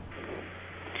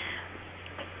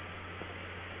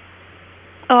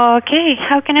 Okay,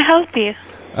 how can I help you?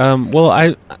 Well,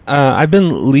 I've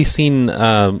been leasing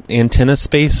antenna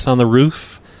space on the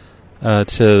roof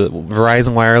to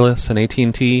Verizon Wireless and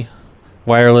AT&T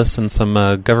Wireless and some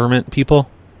government people.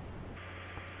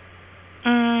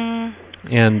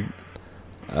 And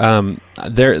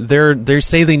they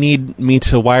say they need me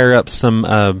to wire up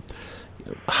some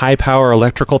high power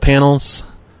electrical panels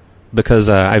because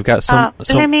I've got some.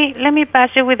 Let me pass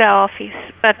you with the office.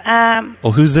 But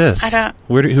Oh, who's this? I don't.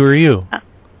 Who are you?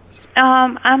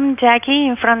 I'm Jackie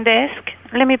in front desk.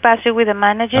 Let me pass you with a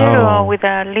manager or with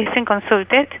a leasing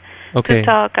consultant to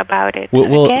talk about it.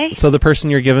 Okay. So the person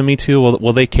you're giving me to,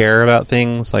 will they care about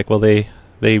things? Like, will they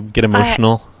get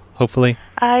emotional? Hopefully.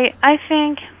 I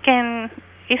think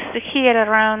it's here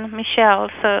around Michelle,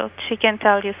 so she can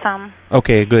tell you some.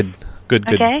 Okay, good.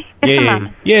 Okay?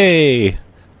 Yay!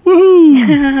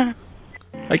 Woohoo!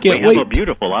 I can't wait. We have a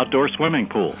beautiful outdoor swimming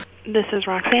pool. This is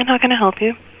Roxanne. How can I help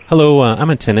you? Hello, I'm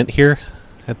a tenant here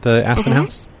at the Aspen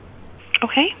House.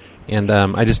 Okay. And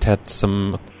I just had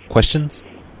some questions.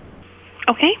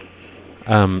 Okay.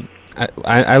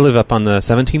 I live up on the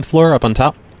 17th floor, up on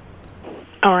top.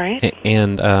 All right.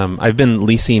 And I've been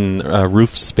leasing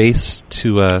roof space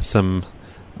to some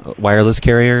wireless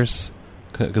carriers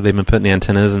because they've been putting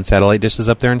antennas and satellite dishes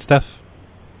up there and stuff.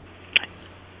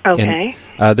 Okay.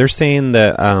 And, they're saying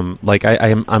that I'm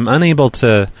unable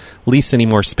to lease any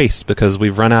more space because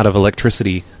we've run out of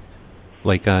electricity.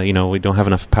 Like we don't have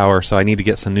enough power, so I need to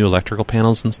get some new electrical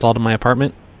panels installed in my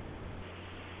apartment.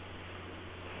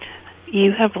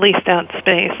 You have leased out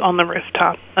space on the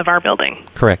rooftop of our building.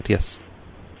 Correct. Yes.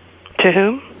 To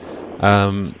whom?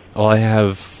 Well, I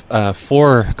have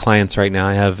 4 clients right now.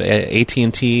 I have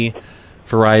AT&T,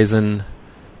 Verizon,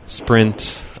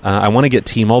 Sprint. I want to get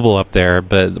T-Mobile up there,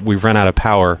 but we've run out of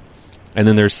power. And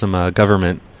then there's some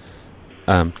government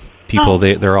people.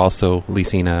 They're also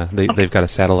leasing. They've got a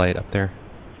satellite up there.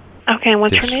 Okay, and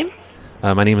what's your name?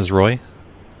 My name is Roy.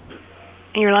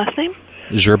 And your last name?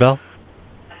 Gerbel.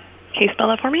 Can you spell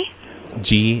that for me?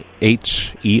 Gherbil.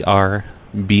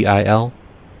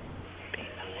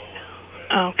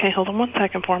 Okay, hold on 1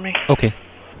 second for me. Okay.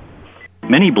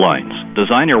 Mini blinds,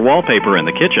 design your wallpaper in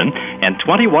the kitchen, and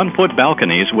 21-foot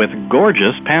balconies with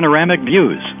gorgeous panoramic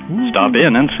views. Stop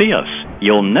in and see us.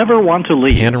 You'll never want to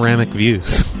leave. Panoramic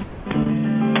views.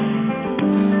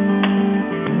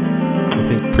 I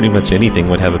think pretty much anything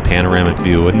would have a panoramic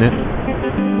view, wouldn't it?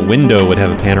 A window would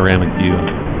have a panoramic view.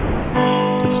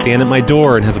 Could stand at my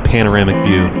door and have a panoramic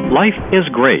view. Life is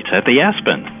great at the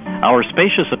Aspen. Our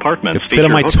spacious apartments could sit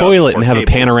on my toilet and have a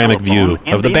panoramic view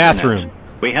of the bathroom.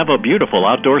 We have a beautiful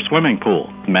outdoor swimming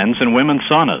pool, men's and women's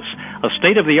saunas, a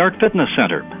state-of-the-art fitness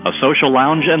center, a social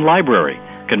lounge and library,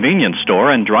 convenience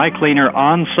store, and dry cleaner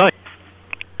on site.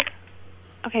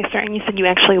 Okay, sir, and you said you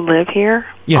actually live here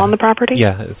on the property?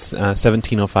 Yeah, it's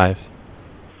 1705.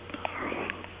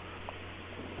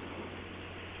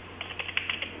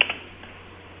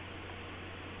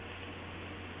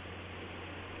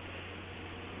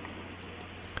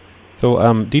 So,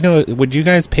 do you know, would you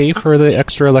guys pay for the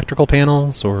extra electrical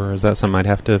panels, or is that something I'd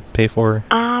have to pay for?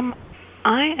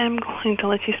 I am going to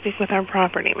let you speak with our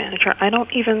property manager. I don't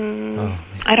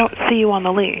see you on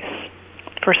the lease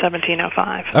for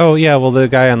 1705. Oh, yeah, well, the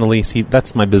guy on the lease,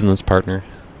 that's my business partner.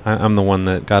 I'm the one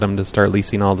that got him to start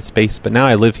leasing all the space, but now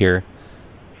I live here.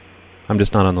 I'm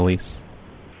just not on the lease.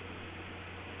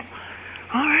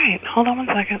 All right, hold on 1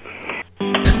 second.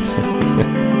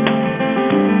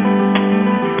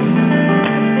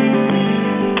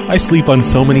 I sleep on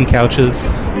so many couches.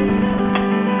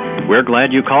 We're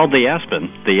glad you called the Aspen,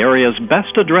 the area's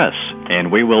best address, and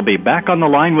we will be back on the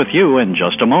line with you in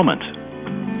just a moment.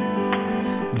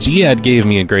 Giad gave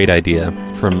me a great idea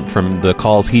from the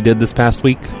calls he did this past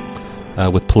week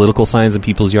with political signs in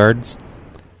people's yards.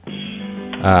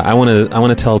 I want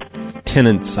to tell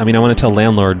tenants. I want to tell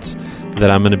landlords that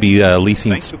I'm going to be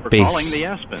leasing space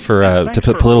to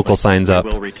put political signs up,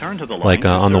 like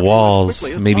on the walls,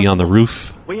 maybe on the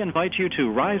roof. We invite you to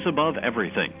rise above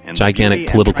everything. Gigantic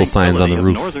political signs on the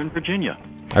roof. Northern Virginia.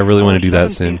 I really want to do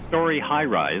that soon. 17-story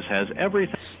high-rise has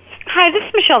everything. Hi, this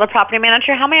is Michelle, the property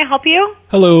manager. How may I help you?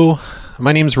 Hello,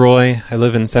 my name's Roy. I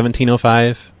live in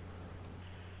 1705.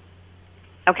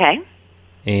 Okay.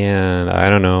 And I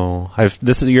don't know.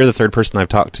 You're the third person I've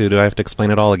talked to. Do I have to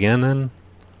explain it all again then?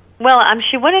 Well,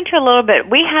 she went into a little bit.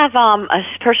 We have a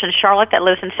person, Charlotte, that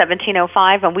lives in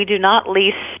 1705, and we do not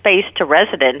lease space to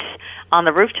residents on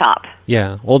the rooftop.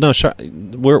 Yeah. Well, no,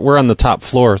 we're on the top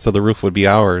floor, so the roof would be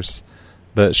ours.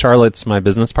 but Charlotte's my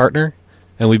business partner,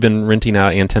 and we've been renting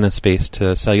out antenna space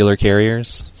to cellular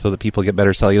carriers so that people get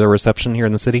better cellular reception here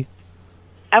in the city.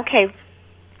 Okay.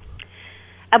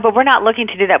 But we're not looking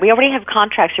to do that. We already have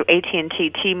contracts through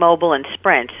AT&T, T-Mobile, and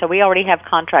Sprint, so we already have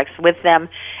contracts with them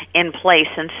in place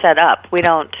and set up. We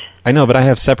don't... I know, but I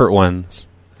have separate ones,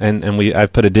 and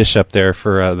I've put a dish up there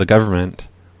for the government.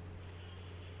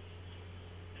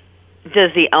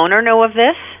 Does the owner know of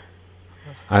this?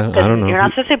 I don't know. You're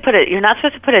not supposed to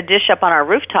put a dish up on our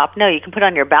rooftop. No, you can put it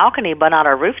on your balcony, but on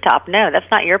our rooftop, no. That's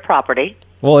not your property.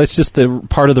 Well, it's just the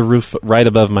part of the roof right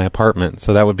above my apartment,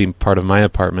 so that would be part of my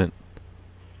apartment.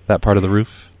 That part of the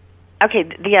roof. Okay,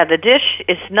 yeah, the dish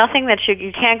is nothing that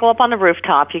you can't go up on the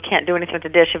rooftop. You can't do anything with the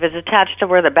dish. If it's attached to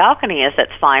where the balcony is,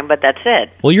 that's fine, but that's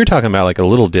it. Well, you're talking about like a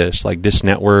little dish, like Dish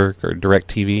Network or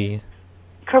DirecTV.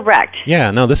 Correct.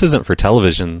 Yeah, no, this isn't for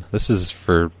television. This is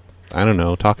for, I don't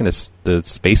know, talking to the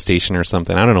space station or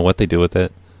something. I don't know what they do with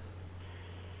it.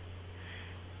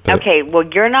 But okay, well,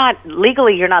 you're not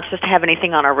supposed to have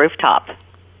anything on our rooftop.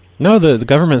 No, the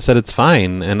government said it's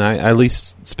fine, and I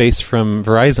leased space from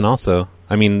Verizon also.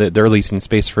 I mean, they're leasing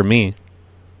space for me.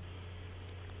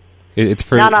 It's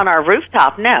for not on our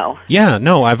rooftop, no. Yeah,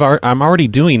 no, I'm already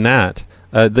doing that.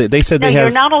 They said they have.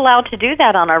 You're not allowed to do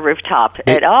that on our rooftop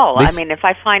at all. I mean, if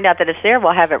I find out that it's there,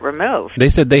 we'll have it removed. They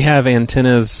said they have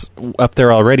antennas up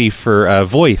there already for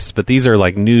voice, but these are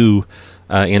like new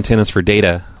antennas for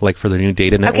data, like for their new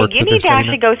data network. Okay, you need to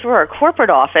actually go through our corporate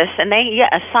office, and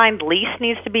a signed lease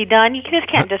needs to be done. You just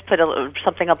can't just put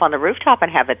something up on the rooftop and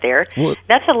have it there. Well,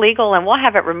 that's illegal, and we'll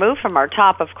have it removed from our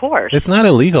top, of course. It's not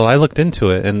illegal. I looked into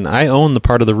it, and I own the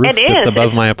part of the roof that's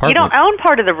above my apartment. You don't own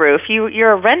part of the roof.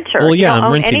 You're a renter. Well, yeah, you don't I'm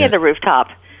own renting any of the rooftop.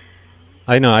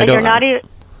 I know. I and don't.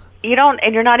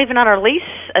 You're not even on our lease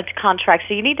contract,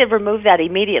 so you need to remove that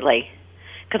immediately.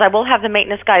 Because I will have the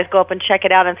maintenance guys go up and check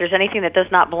it out, and if there's anything that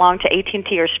does not belong to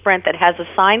AT&T or Sprint that has a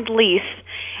signed lease,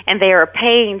 and they are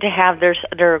paying to have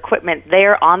their equipment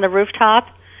there on the rooftop,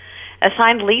 a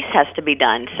signed lease has to be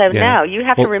done. So no, you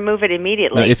have to remove it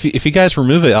immediately. No, if you guys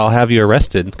remove it, I'll have you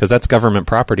arrested because that's government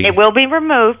property. It will be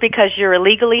removed because you're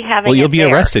illegally having. Well, you'll it be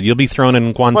there. arrested. You'll be thrown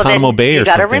in Guantanamo Bay or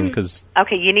something.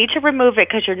 Okay, you need to remove it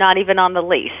because you're not even on the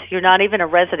lease. You're not even a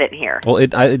resident here. Well,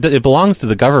 it belongs to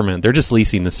the government. They're just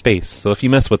leasing the space. So if you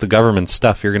mess with the government's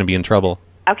stuff, you're going to be in trouble.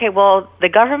 Okay, well, the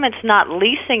government's not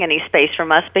leasing any space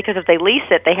from us because if they lease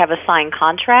it, they have a signed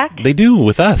contract. They do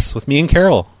with us, with me and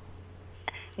Carol.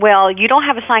 Well, you don't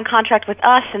have a signed contract with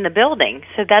us in the building,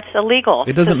 so that's illegal.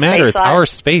 It doesn't matter. It's our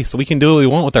space. We can do what we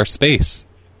want with our space.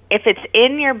 If it's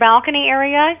in your balcony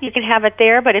area, you can have it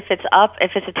there, but if it's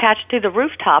attached to the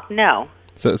rooftop, no.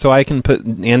 So I can put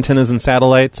antennas and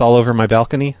satellites all over my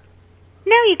balcony?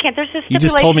 No, you can't. There's a stipulation. You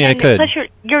just told me I could. Plus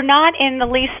you're not in the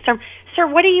lease term. Sir,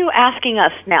 what are you asking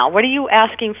us now? What are you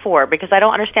asking for? Because I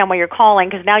don't understand why you're calling,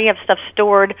 because now you have stuff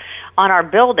stored on our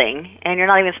building, and you're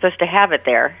not even supposed to have it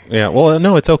there. Yeah, well,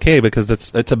 no, it's okay, because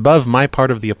it's above my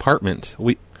part of the apartment.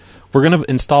 We're going to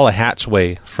install a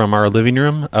hatchway from our living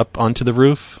room up onto the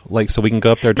roof, so we can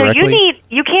go up there directly. No,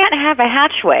 you can't have a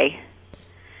hatchway.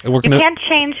 You can't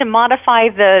change and modify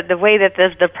the way that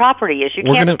the property is. You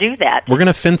can't do that. We're going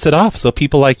to fence it off so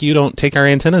people like you don't take our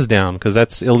antennas down, because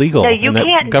that's illegal. No, you and that's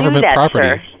can't government do that, property.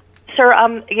 sir.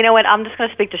 Sir, you know what? I'm just going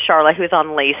to speak to Charlotte, who's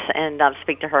on lease, and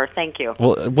speak to her. Thank you.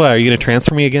 Well, what, are you going to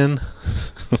transfer me again?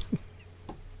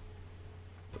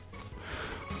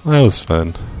 That was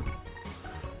fun.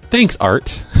 Thanks,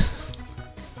 Art.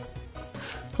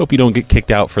 Hope you don't get kicked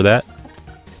out for that.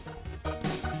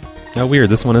 Oh, weird.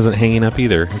 This one isn't hanging up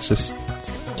either. It just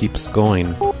keeps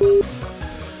going.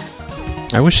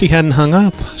 I wish she hadn't hung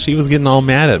up. She was getting all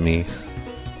mad at me.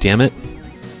 Damn it.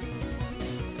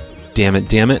 Damn it,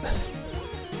 damn it.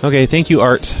 Okay, thank you,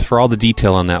 Art, for all the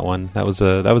detail on that one. That was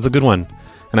a good one.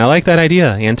 And I like that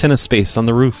idea. Antenna space on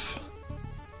the roof.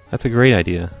 That's a great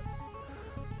idea.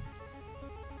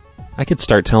 I could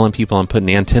start telling people I'm putting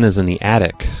antennas in the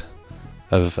attic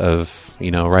of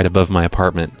right above my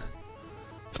apartment.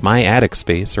 It's my attic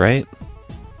space, right?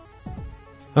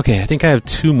 Okay, I think I have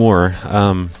two more.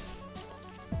 But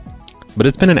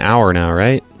it's been an hour now,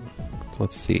 right?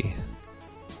 Let's see.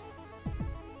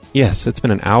 Yes, it's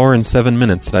been an hour and 7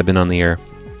 minutes that I've been on the air.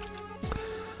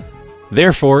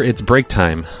 Therefore, it's break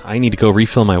time. I need to go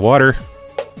refill my water.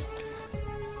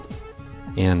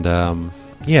 And,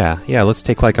 yeah, let's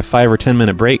take like a 5 or 10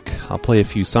 minute break. I'll play a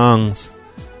few songs.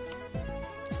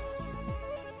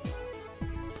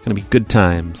 It's going to be good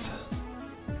times.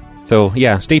 So,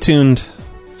 yeah, stay tuned.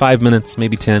 5 minutes,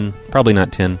 maybe 10. Probably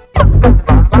not 10.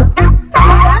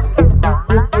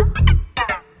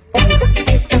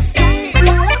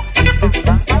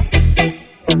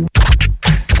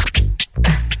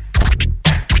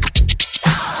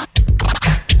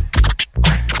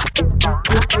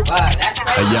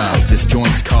 Yo, this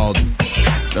joint's called,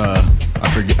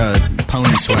 I forget,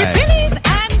 Pony Swag. Ladies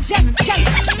and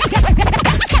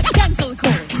gentle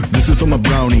chorus. This is for my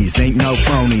bronies, ain't no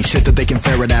phony. Shit that they can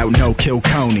ferret out, no kill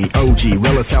Coney. OG,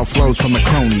 relish how flows from the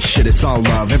cronies. Shit, it's all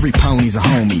love, every pony's a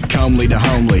homie. Comely to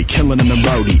homely, killing them in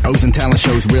roadie. O's and talent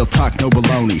shows, real talk, no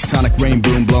baloney. Sonic rain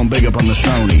boom, blown big up on the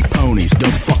Sony. Ponies,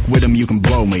 don't fuck with them, you can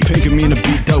blow me. Pinking me in a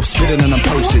beat, dope, spitting and I'm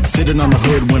posted. Sitting on the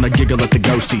hood when I giggle at the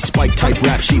ghosty. Spike type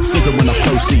rap sheet, scissor when I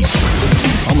proceed.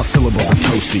 All my syllables are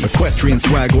toasty. Equestrian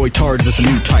swag, oi tards, it's a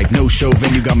new type. No show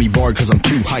venue got me barred cause I'm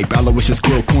too hype. Aloysius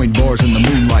grill coin bars in the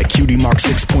moonlight. Cutie mark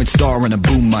 6-point star and a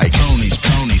boom mic. Ponies,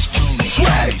 ponies, ponies.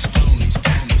 Swag!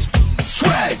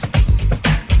 Swag!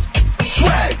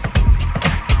 Swag!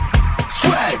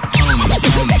 Swag! Ponies,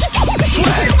 ponies, ponies.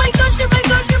 Swag! Oh my gosh, oh my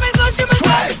gosh, oh my gosh, oh my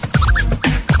Swag! gosh.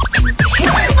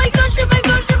 Swag! Oh my gosh, oh my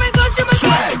gosh, oh my gosh, oh my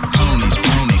Swag! Ponies,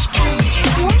 ponies,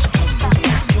 ponies.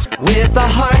 With a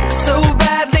heart so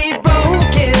badly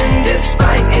broken,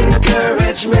 despite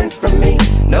encouragement from me,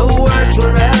 no words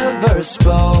were ever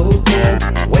spoken.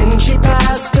 When she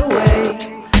passed away,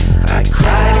 I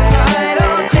cried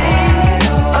all day,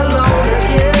 alone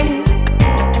again,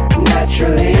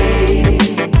 naturally.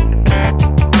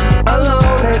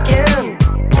 Alone again,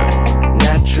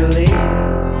 naturally.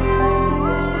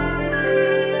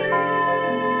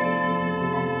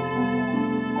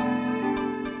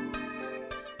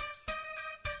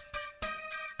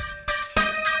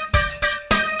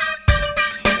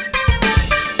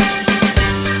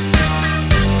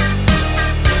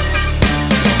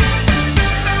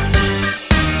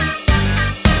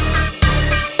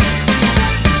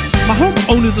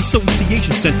 Homeowners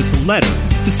Association sent us a letter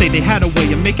to say they had a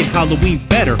way of making Halloween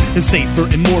better and safer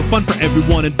and more fun for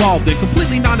everyone involved and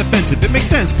completely non-offensive. It makes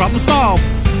sense, problem solved.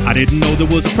 I didn't know there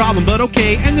was a problem, but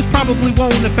okay, and this probably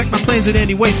won't affect my plans in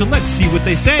any way, so let's see what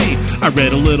they say. I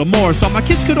read a little more, saw my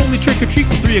kids could only trick-or-treat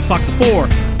from 3 o'clock to 4.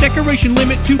 Decoration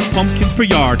limit 2 pumpkins per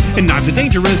yard, and knives are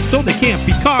dangerous, so they can't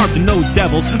be carved, and no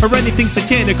devils or anything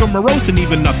satanic or morose, and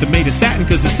even nothing made of satin,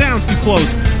 cause it sounds too close.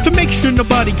 To make sure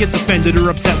nobody gets offended or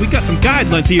upset, we got some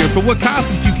guidelines here for what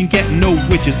costumes you can get and no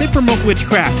witches. They promote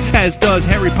witchcraft, as does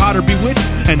Harry Potter Bewitched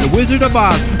and The Wizard of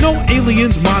Oz. No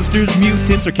aliens, monsters,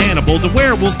 mutants, or cannibals, and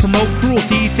werewolves promote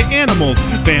cruelty to animals.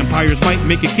 Vampires might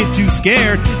make a kid too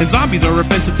scared, and zombies are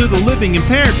offensive to the living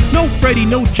impaired. No Freddy,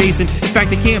 no Jason, in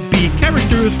fact they can't be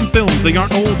characters from films they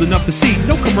aren't old enough to see.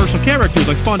 No commercial characters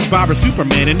like SpongeBob or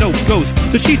Superman, and no ghosts.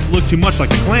 The sheets look too much like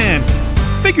the Klan.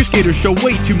 Figure skaters show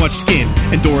way too much skin,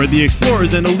 and Dora the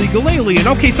Explorer's an illegal alien.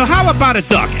 Okay, so how about a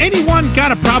duck? Anyone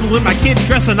got a problem with my kid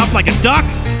dressing up like a duck?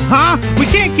 Huh? We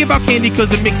can't give out candy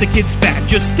because it makes the kids fat.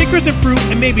 Just stickers and fruit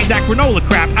and maybe that granola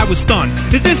crap. I was stunned.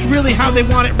 Is this really how they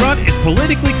want it run? It's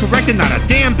politically correct and not a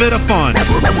damn bit of fun.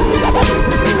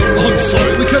 I'm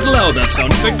sorry, we can't allow that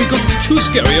sound effect because it's too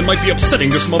scary and might be upsetting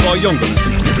to some of our younger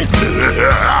listeners.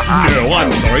 No,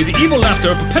 I'm sorry. The evil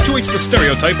laughter perpetuates the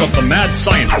stereotype of the mad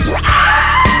scientist.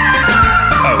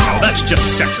 Oh, no, that's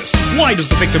just sexist. Why does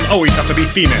the victim always have to be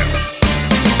female?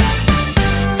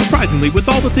 Surprisingly, with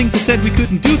all the things I said we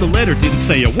couldn't do, the letter didn't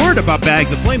say a word about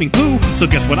bags of flaming poo. So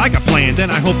guess what I got planned,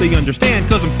 and I hope they understand,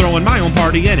 cause I'm throwing my own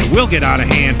party and it will get out of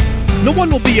hand. No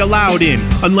one will be allowed in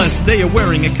unless they are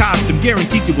wearing a costume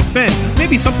guaranteed to offend.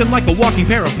 Maybe something like a walking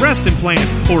pair of breast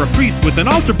implants, or a priest with an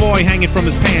altar boy hanging from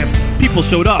his pants. People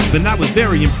showed up and I was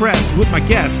very impressed with my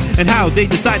guests and how they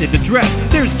decided to dress.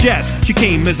 There's Jess, she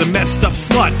came as a messed up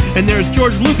slut. And there's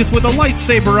George Lucas with a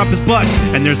lightsaber up his butt.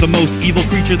 And there's the most evil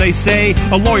creature they say,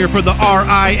 a lawyer for the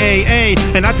RIAA.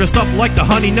 And I dressed up like the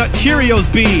Honey Nut Cheerios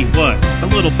bee. What? The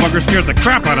little bugger scares the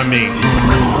crap out of me.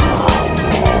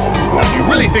 Now, do you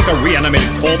really think a reanimated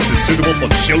corpse is suitable for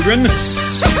children?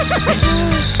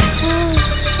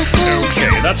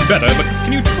 Okay, that's better, but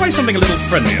can you try something a little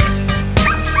friendlier?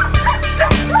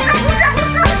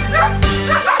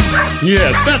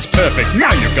 Yes, that's perfect.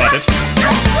 Now you've got it.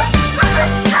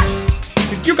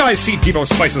 Did you guys see Devo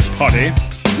Spice's party?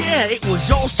 Yeah, it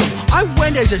was awesome. I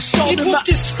went as a shoulder. It was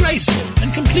disgraceful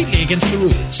and completely against the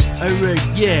rules.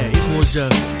 Yeah, it was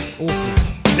awful.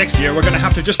 Next year, we're going to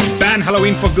have to just ban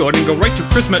Halloween for good and go right to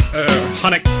Christmas,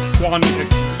 Hanukkah,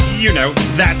 you know,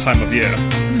 that time of year.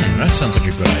 That sounds like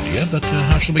a good idea, but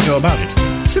how shall we go about it?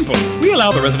 Simple. We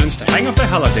allow the residents to hang up their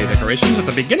holiday decorations at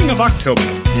the beginning of October.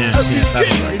 Yes,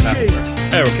 that'll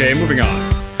work. Okay, moving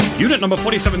on. Unit number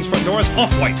 47's front door is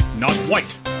off-white, not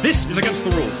white. This is against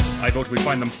the rules. I vote we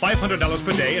fine them $500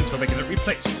 per day until they get it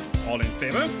replaced. All in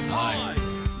favor? Aye.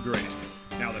 Great.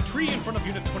 Now the tree in front of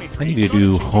Unit 23... I need to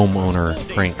do homeowner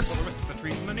pranks.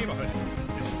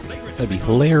 That'd be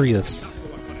hilarious.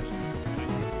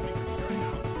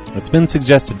 It's been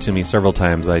suggested to me several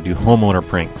times I do homeowner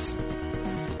pranks.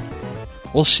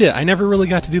 Well, shit, I never really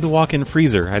got to do the walk-in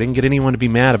freezer. I didn't get anyone to be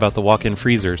mad about the walk-in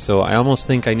freezer, so I almost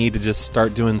think I need to just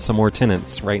start doing some more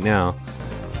tenants right now.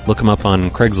 Look them up on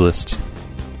Craigslist.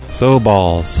 So,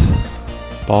 balls.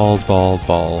 Balls, balls,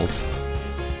 balls.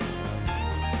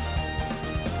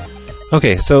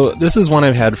 Okay, so this is one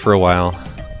I've had for a while.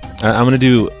 I'm going to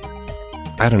do...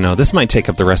 I don't know, this might take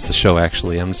up the rest of the show,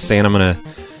 actually. I'm just saying I'm going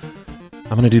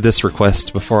to do this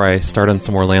request before I start on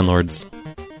some more landlords.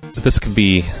 This could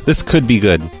be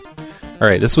good.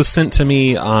 Alright, this was sent to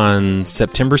me on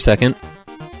September 2nd.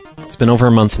 It's been over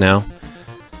a month now.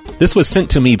 This was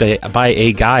sent to me by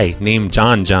a guy named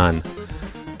John.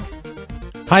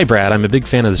 Hi Brad, I'm a big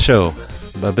fan of the show.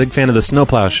 A big fan of the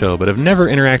Snowplow show, but have never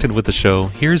interacted with the show.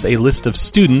 Here's a list of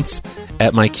students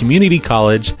at my community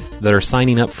college that are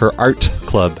signing up for Art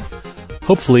Club.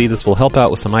 Hopefully this will help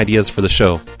out with some ideas for the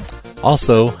show.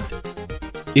 Also,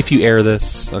 if you air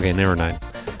this... Okay, never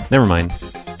mind.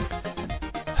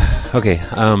 Okay,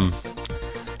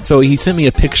 so he sent me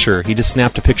a picture. He just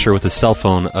snapped a picture with his cell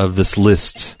phone of this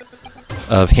list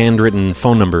of handwritten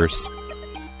phone numbers.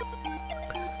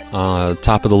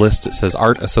 Top of the list it says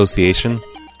Art Association.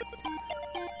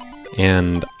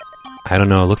 And, I don't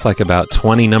know, it looks like about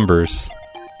 20 numbers.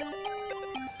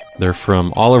 They're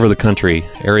from all over the country,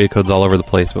 area codes all over the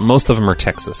place, but most of them are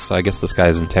Texas, so I guess this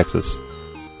guy's in Texas.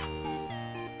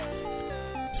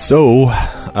 So,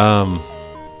 I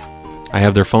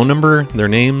have their phone number, their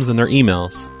names, and their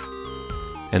emails.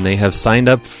 And they have signed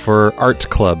up for Art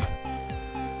Club.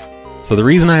 So the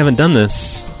reason I haven't done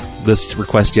this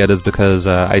request yet is because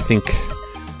I think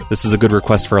this is a good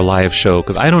request for a live show,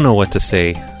 because I don't know what to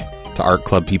say to Art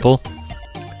Club people.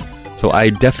 So I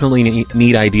definitely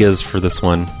need ideas for this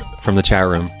one from the chat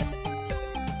room.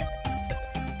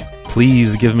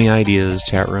 Please give me ideas,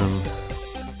 chat room.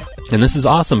 And this is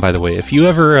awesome, by the way. If you're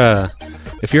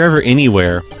ever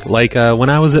anywhere, like when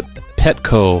I was at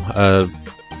Petco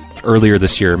earlier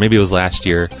this year, maybe it was last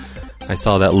year, I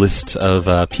saw that list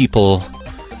of people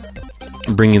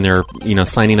bringing their,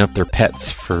 signing up their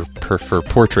pets for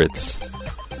portraits.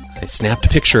 I snapped a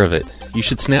picture of it. You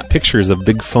should snap pictures of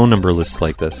big phone number lists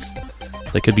like this.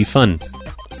 They could be fun.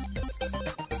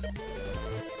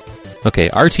 Okay,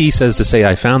 RT says to say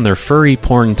I found their furry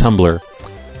porn Tumblr.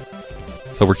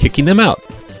 So we're kicking them out.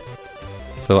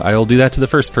 So I will do that to the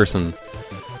first person.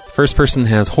 First person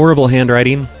has horrible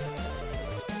handwriting.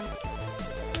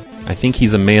 I think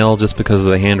he's a male just because of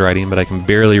the handwriting, but I can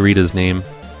barely read his name.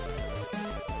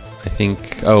 I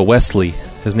think... Oh, Wesley.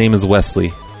 His name is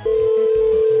Wesley.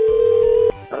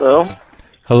 Hello?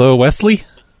 Hello, Wesley?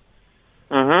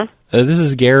 Mm-hmm. This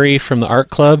is Gary from the art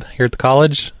club here at the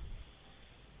college.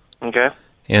 Okay.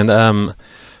 And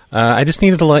I just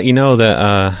needed to let you know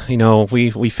that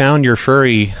we found your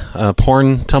furry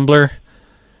porn Tumblr,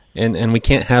 and we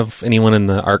can't have anyone in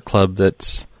the art club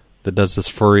that does this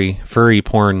furry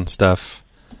porn stuff.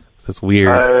 That's weird.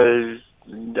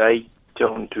 I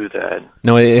don't do that.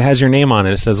 No, it has your name on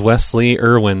it. It says Wesley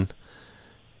Irwin.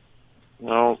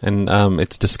 No. And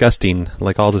it's disgusting,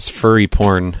 like all this furry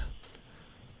porn.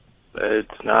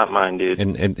 It's not mine, dude.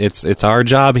 And it's our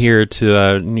job here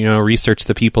to research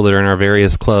the people that are in our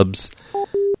various clubs.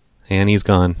 And he's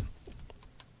gone.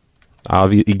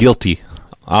 Guilty.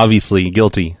 Obviously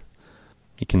guilty.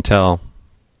 You can tell.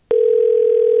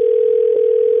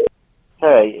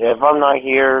 Hey, if I'm not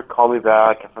here, call me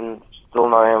back. If I'm still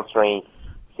not answering,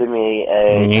 send me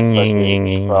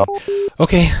a...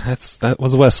 Okay, that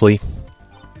was Wesley.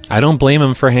 I don't blame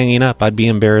him for hanging up. I'd be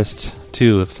embarrassed,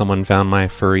 too, if someone found my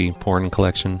furry porn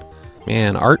collection.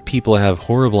 Man, art people have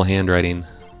horrible handwriting.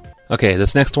 Okay,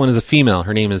 this next one is a female.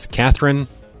 Her name is Catherine.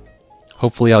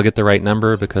 Hopefully I'll get the right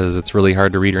number, because it's really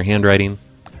hard to read her handwriting.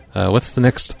 What's the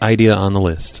next idea on the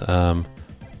list?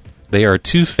 They are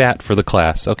too fat for the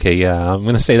class. Okay, yeah, I'm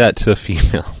going to say that to a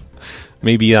female.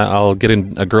 Maybe I'll get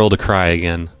a girl to cry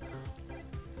again.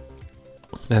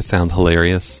 That sounds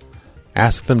hilarious.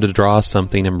 Ask them to draw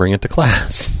something and bring it to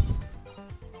class.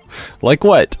 Like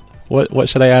what? What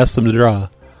should I ask them to draw?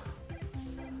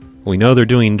 We know they're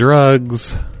doing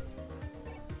drugs.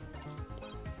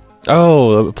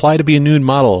 Oh, apply to be a nude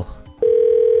model.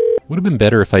 Would have been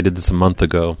better if I did this a month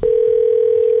ago.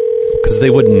 Because they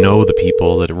wouldn't know the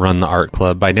people that run the art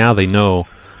club. By now they know.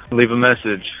 Leave a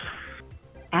message.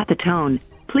 At the tone,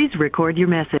 please record your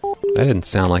message. That didn't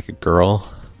sound like a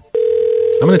girl.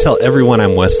 I'm going to tell everyone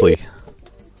I'm Wesley.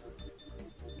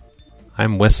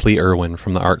 I'm Wesley Irwin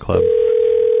from the art club.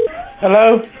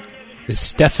 Hello? Is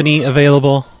Stephanie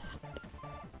available?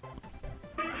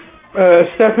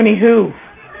 Stephanie who?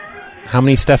 How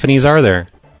many Stephanies are there?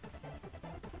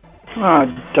 Oh,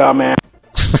 dumbass.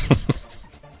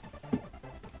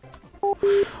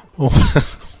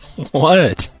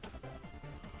 What?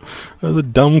 That was a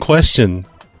dumb question.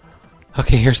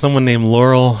 Okay, here's someone named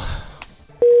Laurel.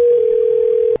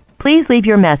 Please leave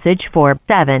your message for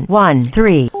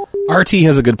 713. RT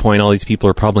has a good point. All these people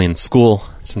are probably in school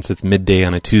since it's midday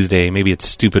on a Tuesday. Maybe it's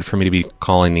stupid for me to be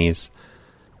calling these.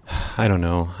 I don't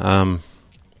know.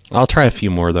 I'll try a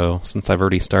few more, though, since I've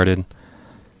already started.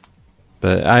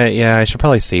 But I should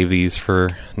probably save these for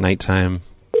nighttime.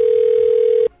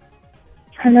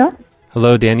 Hello?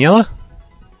 Hello, Daniela?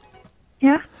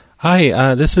 Yeah?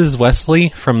 Hi, this is Wesley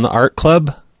from the art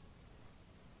club.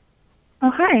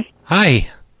 Oh, hi. Hi.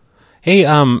 Hey,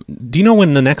 do you know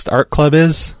when the next art club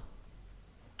is?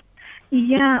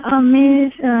 Yeah,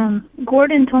 Miss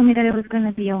Gordon told me that it was going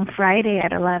to be on Friday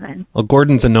at 11. Well,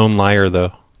 Gordon's a known liar,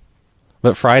 though.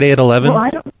 But Friday at 11? Well,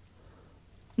 I don't...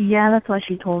 Yeah, that's what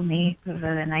she told me the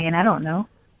other night, and I don't know.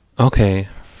 Okay,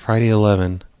 Friday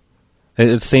 11.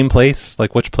 It's the same place?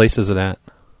 Like, which place is it at?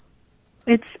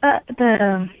 It's at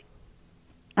the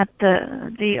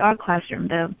art classroom,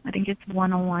 though. I think it's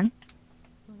 101.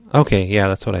 Okay, yeah,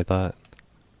 that's what I thought.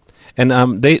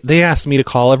 And they asked me to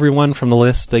call everyone from the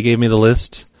list. They gave me the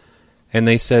list, and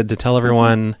they said to tell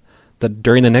everyone that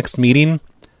during the next meeting,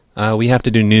 we have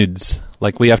to do nudes.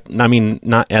 Like, we have, I mean,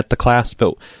 not at the class,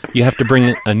 but you have to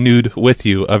bring a nude with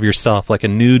you of yourself, like a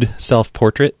nude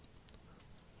self-portrait.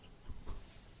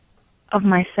 Of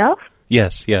myself?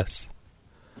 Yes.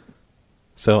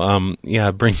 So,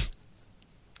 yeah, bring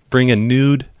a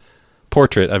nude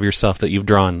portrait of yourself that you've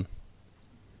drawn.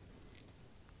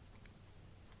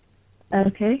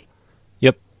 Okay.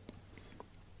 Yep.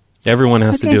 Everyone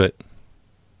has to do it.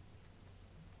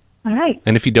 All right.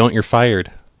 And if you don't, you're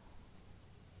fired.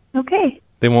 Okay.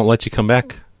 They won't let you come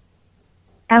back.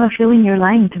 I have a feeling you're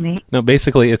lying to me. No,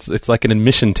 basically, it's like an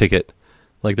admission ticket.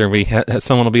 Like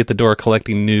someone will be at the door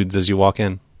collecting nudes as you walk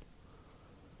in.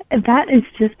 That is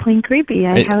just plain creepy.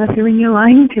 I have a feeling you're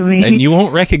lying to me. And you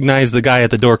won't recognize the guy at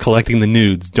the door collecting the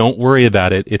nudes. Don't worry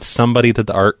about it. It's somebody that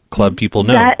the art club people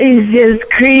know. That is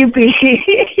just creepy.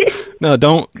 No,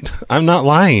 don't. I'm not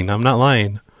lying.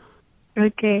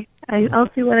 Okay. I'll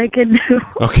see what I can do.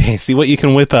 Okay, see what you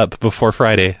can whip up before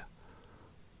Friday.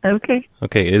 Okay.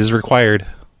 Okay, it is required.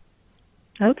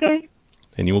 Okay.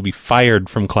 And you will be fired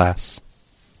from class.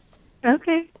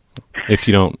 Okay. If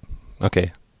you don't.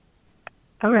 Okay.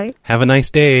 All right. Have a nice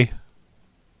day.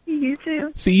 You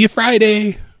too. See you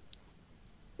Friday.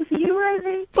 See you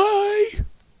Friday. Bye.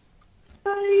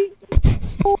 Bye.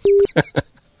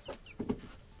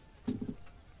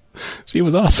 She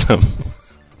was awesome.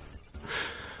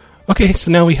 Okay,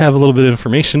 so now we have a little bit of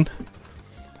information.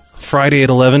 Friday at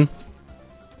 11.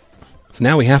 So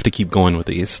now we have to keep going with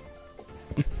these.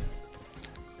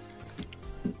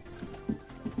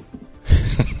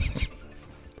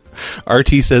 RT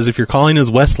says if you're calling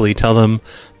as Wesley, tell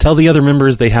the other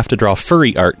members they have to draw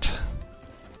furry art.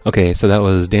 Okay, so that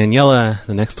was Daniela.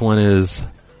 The next one is,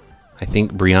 I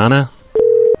think, Brianna.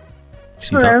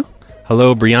 Hello.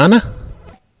 Hello, Brianna?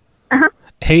 Uh-huh.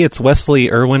 Hey, it's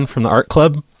Wesley Irwin from the art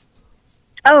club.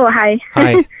 Oh, hi.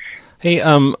 Hi. Hey,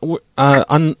 on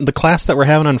the class that we're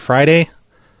having on Friday,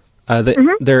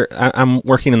 I'm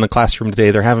working in the classroom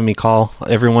today. They're having me call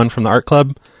everyone from the art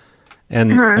club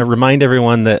and remind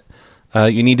everyone that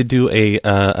you need to do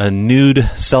a nude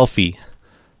selfie,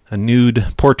 a nude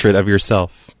portrait of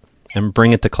yourself, and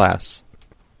bring it to class.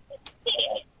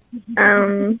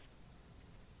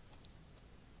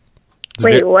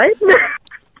 Wait, what?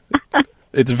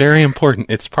 It's very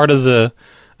important. It's part of the.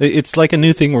 It's like a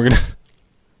new thing we're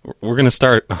gonna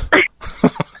start.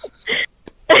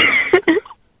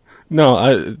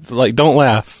 No, don't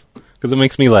laugh because it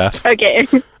makes me laugh. Okay.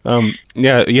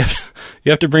 Yeah, you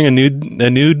have to bring a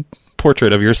nude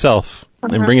portrait of yourself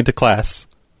and bring it to class.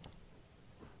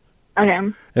 Okay.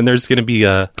 And there's going to be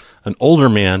an older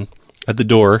man at the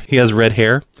door. He has red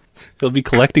hair. He'll be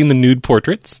collecting the nude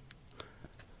portraits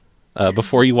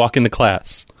before you walk into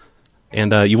class.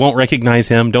 And you won't recognize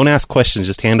him. Don't ask questions.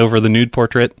 Just hand over the nude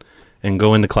portrait and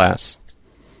go into class.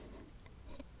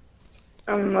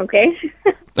 Okay.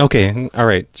 Okay, all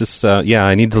right. Just,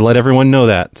 I need to let everyone know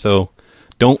that. So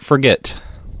don't forget.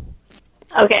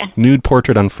 Okay. Nude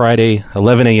portrait on Friday,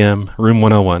 11 a.m., room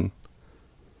 101.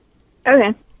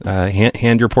 Okay.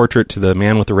 Hand your portrait to the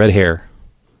man with the red hair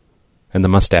and the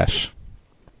mustache.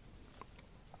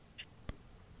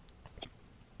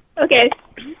 Okay.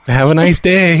 Have a nice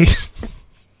day.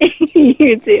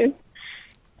 You too.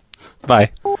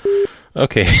 Bye.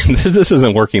 Okay, this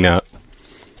isn't working out.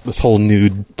 This whole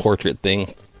nude portrait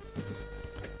thing.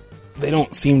 They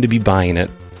don't seem to be buying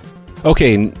it.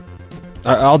 Okay,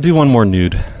 I'll do one more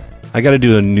nude. I got to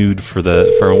do a nude for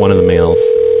one of the males.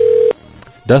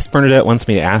 Dust Bernadette wants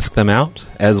me to ask them out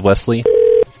as Wesley.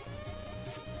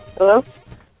 Hello?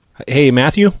 Hey,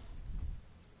 Matthew?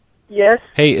 Yes?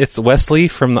 Hey, it's Wesley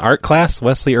from the art class,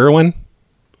 Wesley Irwin.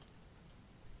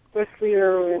 Wesley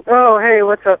Irwin. Oh, hey,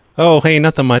 what's up? Oh, hey,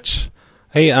 nothing much.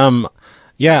 Hey,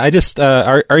 yeah, I just,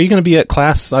 are you going to be at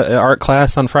art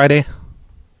class on Friday?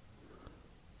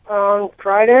 On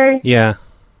Friday? Yeah,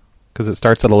 because it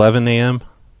starts at 11 a.m.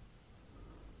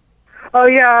 Oh,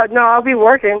 yeah, no, I'll be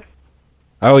working.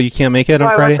 Oh, you can't make it on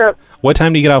Why, Friday? what's up? What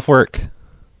time do you get off work?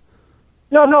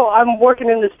 No, I'm working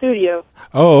in the studio.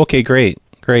 Oh, okay, great.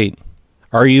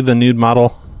 Are you the nude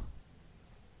model?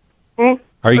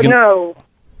 Are you No.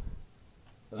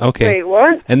 Okay. Wait,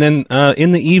 what? And then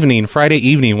in the evening, Friday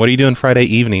evening, what are you doing Friday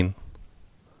evening?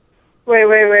 Wait,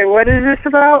 what is this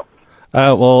about?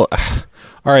 Well,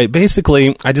 all right,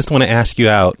 basically, I just want to ask you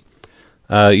out.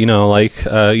 We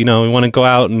want to go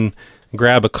out and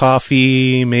grab a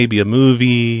coffee, maybe a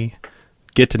movie,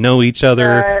 get to know each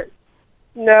other.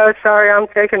 No, sorry, I'm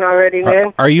taken already,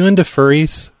 man. Are you into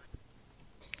furries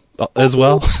as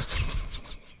well?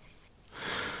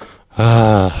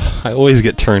 I always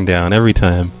get turned down every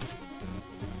time.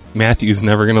 Matthew's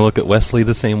never going to look at Wesley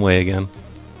the same way again.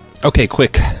 Okay,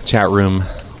 quick, chat room.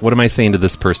 What am I saying to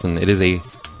this person? It is a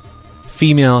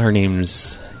female. Her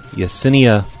name's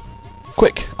Yesenia.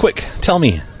 Quick, tell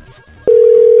me.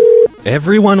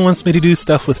 Everyone wants me to do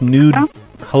stuff with nude.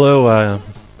 Hello,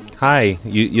 hi,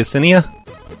 Yesenia?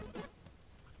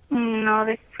 No,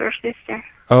 this is her sister.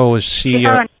 Oh, is she... She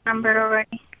has a number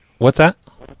already. What's that?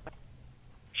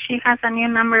 She has a new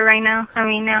number right now.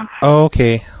 Now. Oh,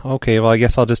 okay. Well, I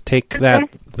guess I'll just take that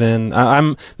then.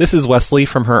 This is Wesley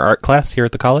from her art class here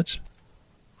at the college.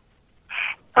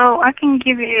 Oh, I can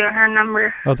give you her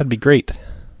number. Oh, that'd be great.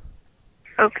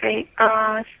 Okay.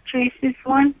 It's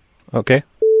 361. Okay.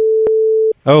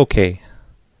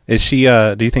 Is she?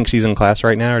 Do you think she's in class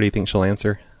right now, or do you think she'll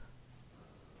answer?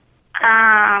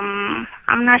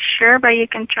 I'm not sure, but you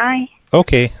can try.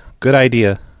 Okay. Good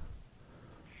idea.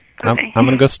 Okay. I'm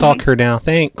gonna go stalk her now.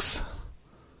 Thanks.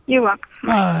 You're welcome.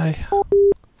 Bye.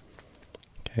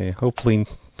 Okay. Hopefully.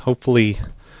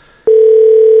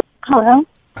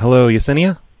 Hello,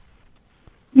 Yesenia?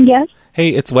 Yes. Hey,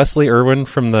 it's Wesley Irwin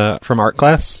from art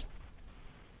class.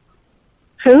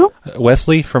 Who?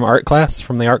 Wesley from art class,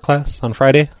 from the art class on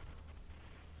Friday.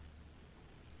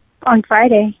 On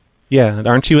Friday. Yeah,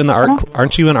 aren't you in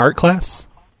art class?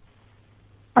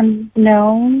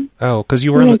 No. Oh, because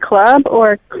you were in in the club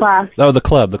or class? Oh, the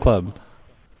club.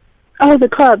 Oh, the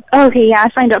club. Okay, yeah, I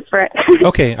signed up for it.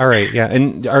 Okay, all right, yeah.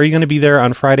 And are you going to be there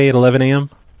on Friday at 11 a.m.?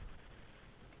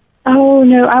 Oh,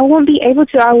 no, I won't be able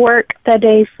to. I work that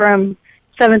day from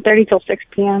 7:30 till 6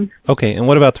 p.m. Okay, and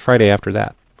what about the Friday after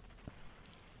that?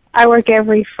 I work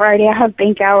every Friday. I have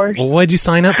bank hours. Well, why'd you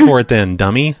sign up for it then,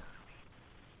 dummy?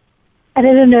 I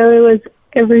didn't know it was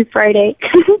every Friday.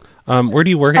 Where do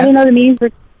you work I at? didn't know the meetings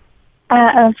were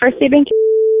First State Bank.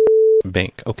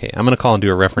 Bank. Okay, I'm going to call and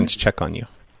do a reference check on you.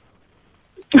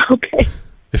 Okay.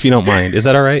 If you don't mind. Is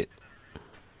that all right?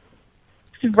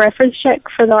 Reference check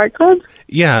for the art club?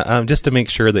 Yeah, just to make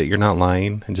sure that you're not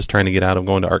lying and just trying to get out of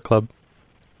going to art club.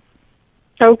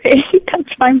 Okay,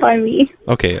 that's fine by me.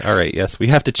 Okay, all right, yes. We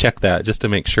have to check that just to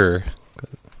make sure.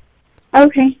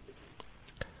 Okay.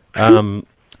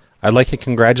 I'd like to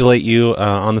congratulate you.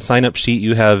 On the sign-up sheet,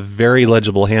 you have very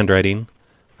legible handwriting.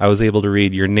 I was able to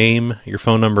read your name, your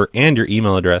phone number, and your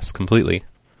email address completely.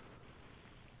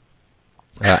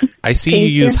 I see you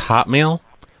use Hotmail.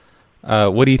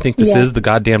 What do you think this is, the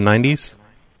goddamn 90s?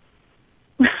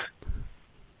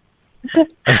 Who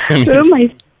am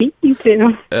I speaking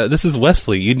to? This is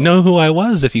Wesley. You'd know who I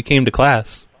was if you came to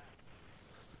class.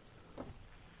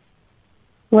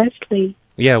 Wesley?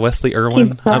 Yeah, Wesley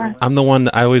Irwin. I'm the one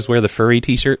that I always wear the furry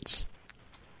T-shirts.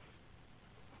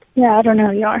 Yeah, I don't know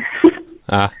who you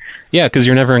are. Yeah, because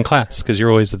you're never in class, because you're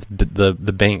always at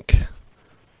the bank.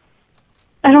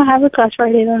 I don't have a class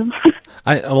Friday, though.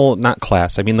 Well, not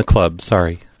class. I mean the club.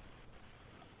 Sorry.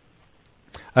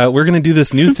 We're going to do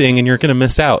this new thing, and you're going to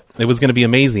miss out. It was going to be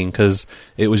amazing, because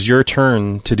it was your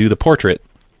turn to do the portrait.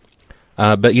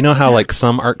 But you know how, like,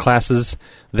 some art classes,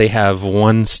 they have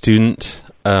one student,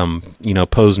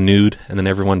 pose nude, and then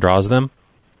everyone draws them?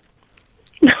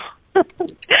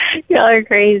 Y'all are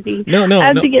crazy. No. I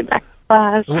have to get back to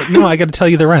class. No, I got to tell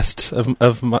you the rest of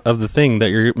the thing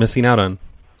that you're missing out on.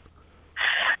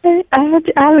 I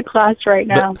have a class right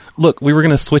now. But look, we were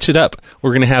going to switch it up. We're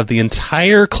going to have the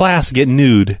entire class get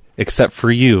nude, except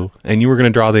for you, and you were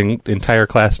going to draw the entire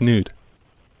class nude.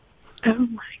 Oh,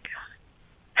 my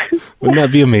Wouldn't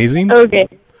that be amazing? Okay.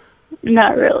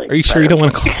 Not really. Are you sure you don't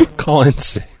want to call in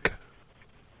sick?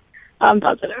 I'm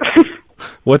positive.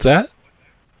 What's that?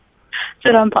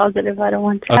 Said I'm positive. I don't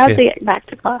want to. I have to get back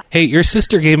to class. Hey, your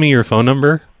sister gave me your phone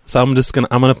number, so I'm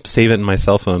gonna save it in my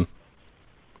cell phone.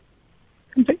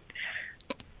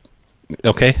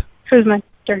 Okay. Who's my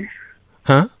sister?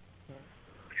 Huh?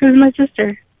 Who's my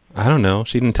sister? I don't know.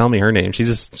 She didn't tell me her name. She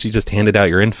just handed out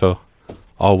your info,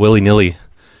 all willy-nilly.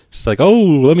 She's like, "Oh,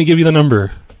 let me give you the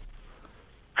number."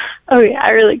 Oh yeah,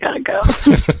 I really gotta go.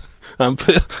 I'm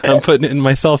putting it in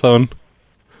my cell phone.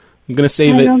 I'm gonna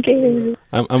save it. Don't get it.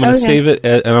 I'm gonna save it,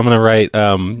 and I'm gonna write,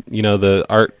 the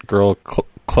art girl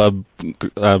club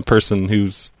person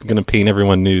who's gonna paint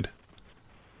everyone nude.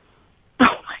 Oh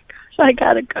my gosh, I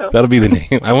gotta go. That'll be the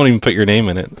name. I won't even put your name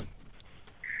in it.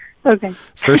 Okay.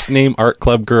 First name art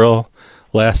club girl,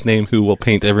 last name who will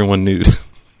paint everyone nude.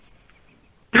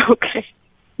 Okay,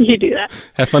 you do that.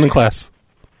 Have fun in class.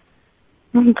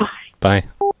 Bye. Bye.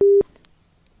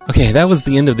 Okay, that was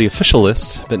the end of the official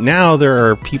list, but now there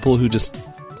are people who just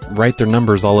write their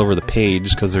numbers all over the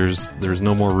page because there's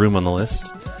no more room on the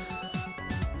list.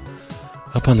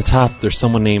 Up on the top, there's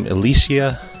someone named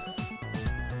Alicia.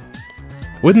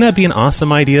 Wouldn't that be an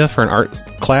awesome idea for an art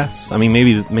class? I mean,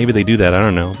 maybe they do that, I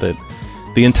don't know, but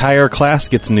the entire class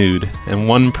gets nude, and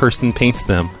one person paints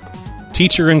them.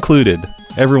 Teacher included.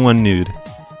 Everyone nude.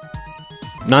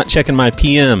 Not checking my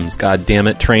PMs, god damn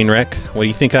it, train wreck. What do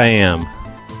you think I am?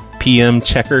 PM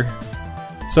checker?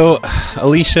 So,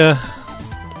 Alicia,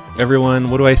 everyone,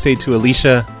 what do I say to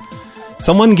Alicia?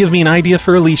 Someone give me an idea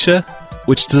for Alicia,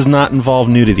 which does not involve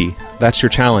nudity. That's your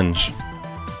challenge.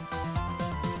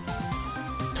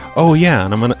 Oh yeah,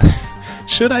 and I'm gonna...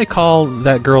 Should I call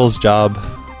that girl's job?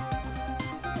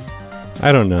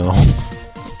 I don't know.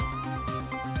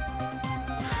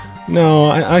 No,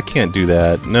 I can't do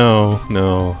that.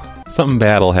 No. Something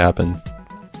bad will happen.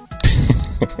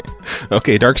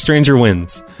 Okay, Dark Stranger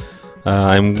wins.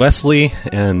 I'm Wesley,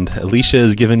 and Alicia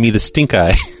is giving me the stink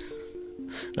eye.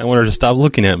 I want her to stop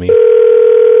looking at me.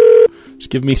 Just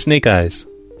give me snake eyes.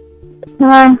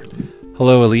 Hello?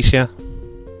 Hello, Alicia?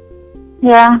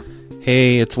 Yeah?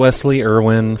 Hey, it's Wesley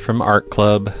Irwin from Art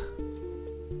Club.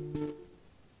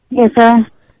 Yes, sir?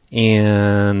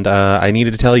 And I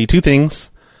needed to tell you two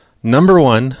things. Number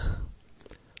one,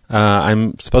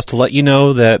 I'm supposed to let you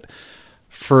know that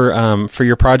for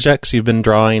your projects, you've been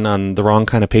drawing on the wrong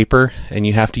kind of paper, and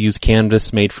you have to use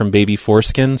canvas made from baby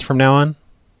foreskins from now on.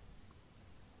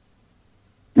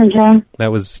 Okay.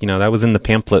 That was in the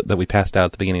pamphlet that we passed out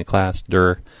at the beginning of class.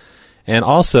 And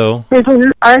also... This is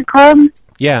Art Club?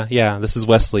 Yeah, this is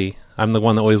Wesley. I'm the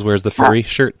one that always wears the furry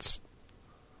shirts.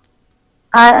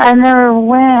 I never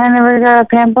went. I never got a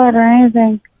pamphlet or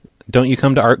anything. Don't you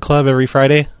come to Art Club every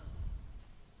Friday?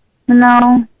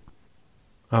 No.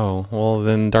 Oh, well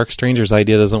then Dark Stranger's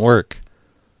idea doesn't work.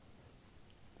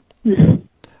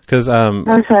 Because I'm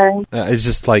sorry. It's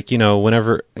just like,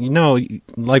 whenever,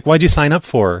 like why'd you sign up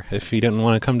for if you didn't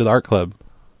want to come to the Art Club?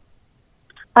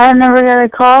 I never got a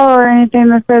call or anything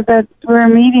that said that we're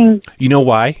meeting. You know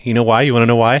why? You want to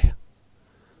know why?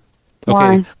 Okay,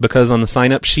 why? Because on the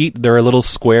sign-up sheet, there are little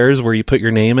squares where you put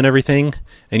your name and everything,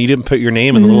 and you didn't put your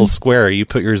name in the little square. You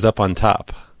put yours up on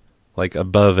top, like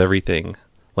above everything.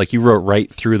 Like you wrote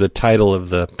right through the title of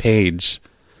the page,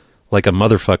 like a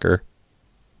motherfucker.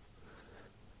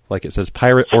 Like it says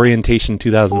Pirate Orientation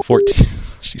 2014.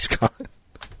 She's gone.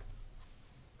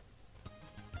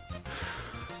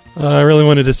 I really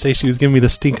wanted to say she was giving me the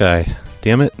stink eye.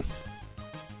 Damn it.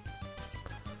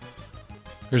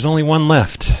 There's only one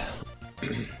left.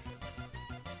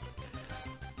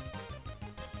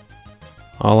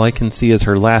 All I can see is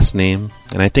her last name,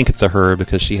 and I think it's a her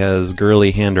because she has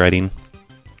girly handwriting.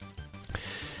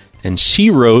 And she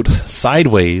wrote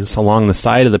sideways along the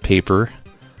side of the paper,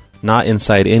 not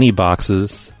inside any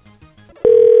boxes.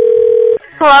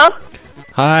 Hello?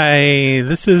 Hi,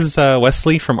 this is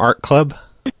Wesley from Art Club.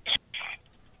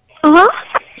 Uh-huh.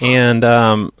 And,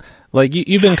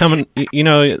 you've been coming,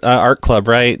 Art Club,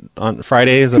 right? On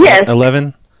Fridays at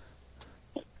 11?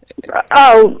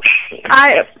 Oh,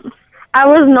 I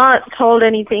was not told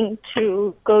anything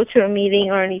to go to a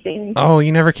meeting or anything. Oh,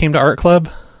 you never came to Art Club?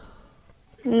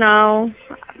 No.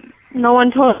 No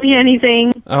one told me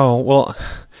anything. Oh, well,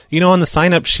 on the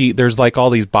sign-up sheet, there's like all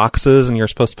these boxes, and you're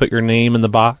supposed to put your name in the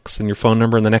box and your phone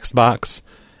number in the next box.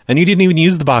 And you didn't even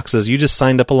use the boxes. You just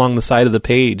signed up along the side of the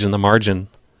page in the margin.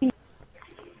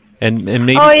 And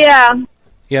maybe... Oh, yeah.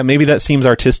 Yeah, maybe that seems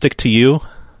artistic to you,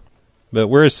 but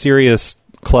we're a serious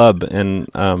club, and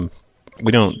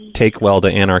we don't take well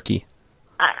to anarchy.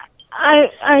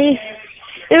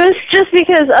 It was just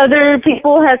because other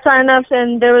people had signed up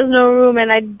and there was no room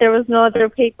and there was no other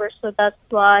paper, so that's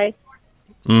why.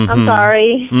 I'm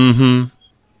sorry.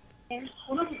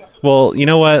 Well, you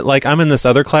know what? Like, I'm in this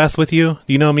other class with you.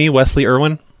 Do you know me, Wesley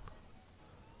Irwin?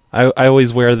 I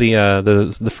always wear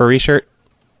the furry shirt.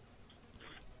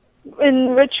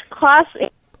 In which class?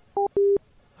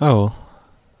 Oh,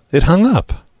 it hung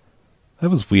up. That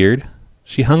was weird.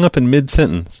 She hung up in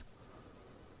mid-sentence.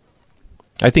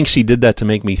 I think she did that to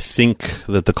make me think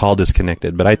that the call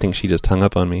disconnected, but I think she just hung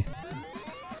up on me.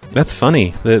 That's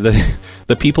funny.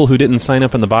 The people who didn't sign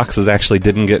up in the boxes actually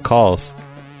didn't get calls.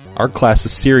 Our class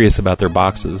is serious about their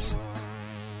boxes.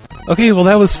 Okay, well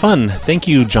that was fun. Thank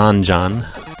you, John,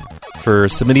 for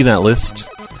submitting that list.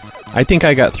 I think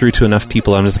I got through to enough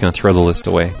people. I'm just going to throw the list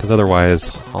away, because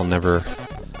otherwise I'll never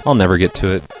get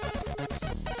to it.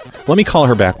 Let me call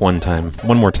her back one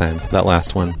more time, that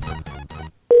last one.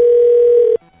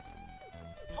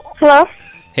 Hello?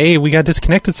 Hey, we got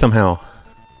disconnected somehow.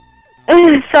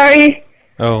 Sorry.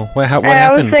 Oh, what happened?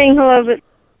 I was saying hello,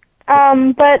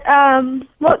 but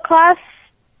what class?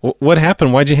 What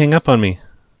happened? Why'd you hang up on me?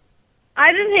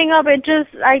 I didn't hang up.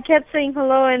 I kept saying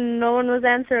hello and no one was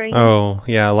answering. Oh,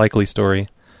 yeah, likely story.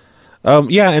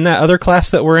 Yeah, in that other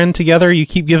class that we're in together, you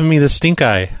keep giving me the stink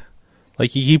eye.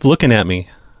 Like, you keep looking at me.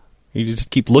 You just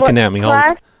keep looking at me.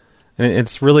 Class? And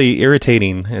it's really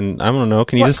irritating, and I don't know,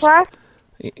 can you What class?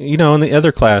 You know, in the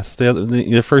other class,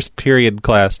 the first period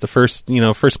class, the first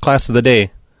class of the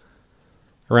day.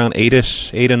 Around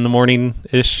 8-ish, 8 in the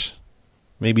morning-ish,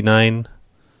 maybe 9,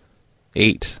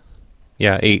 8.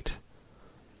 Yeah, 8.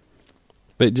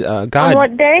 But, God... On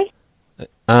what day?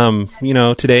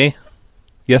 Today,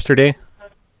 yesterday.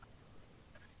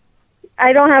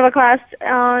 I don't have a class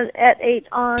at 8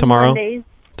 on Mondays.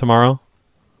 Tomorrow?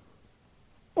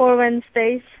 Or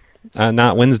Wednesdays.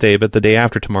 Not Wednesday, but the day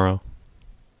after tomorrow.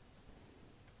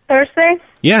 Thursday?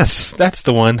 Yes, that's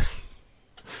the one.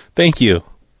 Thank you.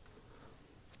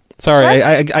 Sorry,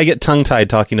 I get tongue-tied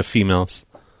talking to females.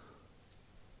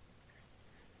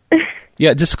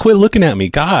 Yeah, just quit looking at me.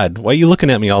 God, what are you looking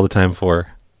at me all the time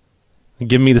for?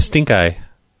 Give me the stink eye.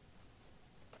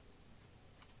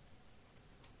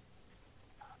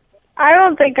 I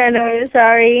don't think I know you.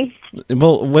 Sorry.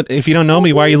 Well, what if you don't know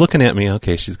me? Why are you looking at me?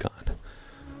 Okay, she's gone.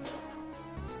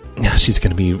 Now she's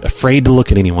going to be afraid to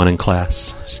look at anyone in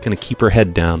class. She's going to keep her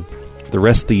head down for the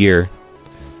rest of the year.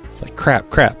 It's like, crap.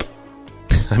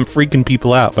 I'm freaking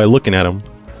people out by looking at them.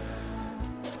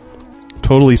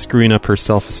 Totally screwing up her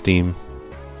self-esteem.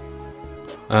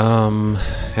 And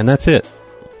that's it.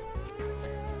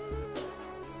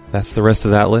 That's the rest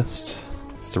of that list.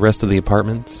 It's the rest of the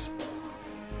apartments.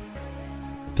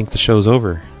 I think the show's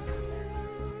over.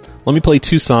 Let me play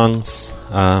 2 songs.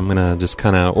 I'm going to just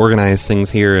kind of organize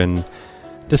things here and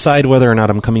decide whether or not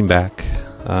I'm coming back.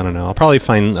 I don't know. I'll probably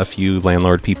find a few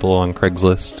landlord people on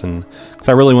Craigslist, and because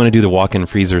I really want to do the walk-in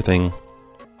freezer thing.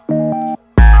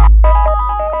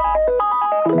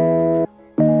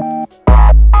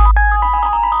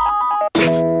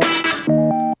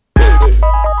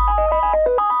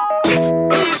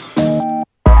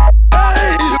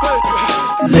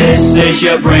 This is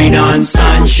your brain on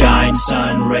sunshine.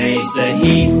 Sun rays the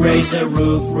heat, raise the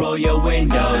roof, roll your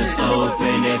windows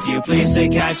open if you please to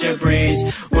catch a breeze.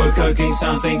 We're cooking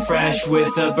something fresh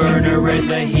with a burner in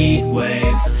the heat wave.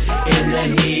 In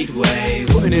the heat wave.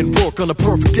 Putting in work on a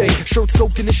perfect day. Shirt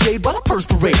soaked in the shade while I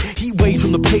perspirate. Heat waves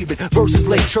from the pavement versus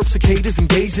late. Chirp cicadas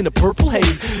engaged in a purple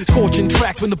haze. Scorching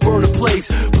tracks when the burner plays.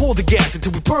 Pour the gas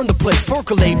until we burn the place.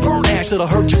 Percolate, burn ash that'll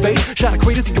hurt your face. Shot a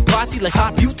crater through your posse like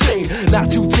hot butane.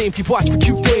 Not too tame, keep watch for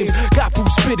cute dames. Got boo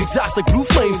spit exhaust like blue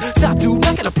flames. Stop dude,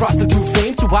 not gonna prostitute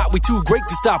fame. Too hot, we too great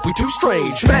to stop, we too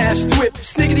strange. Smash, whip,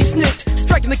 sniggity snicked.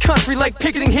 Striking the country like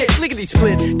picketing hit. Lickety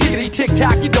split, tickety tick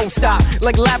tock, you don't stop.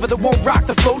 Like lava that won't rock,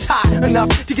 the flow's hot enough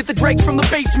to get the drakes from the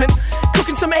basement.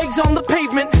 Cooking some eggs on the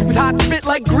pavement with hot spit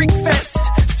like Greek fest.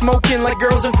 Smoking like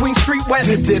girls on Queen Street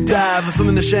West. Dip, dip, dive,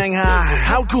 swimming to Shanghai.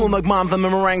 How cool, like moms on the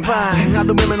meringue pie. Have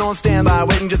the women on standby,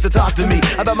 waiting just to talk to me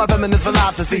about my feminist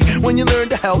philosophy. When you learn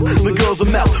to help, the girls will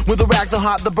melt. When the racks are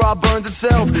hot, the bra burns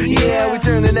itself. Yeah, we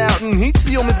turn it out, and heat's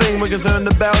the only thing we're concerned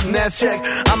about. And that's check.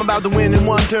 I'm about to win in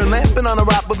one turn, lamping on a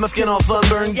rock with my skin all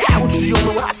sunburned. Gouge, you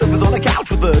only I surface on the couch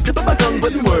with the tip of my tongue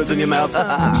putting words in your mouth.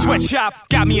 Sweatshop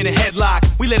got me in a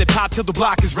headlock. We let it pop till the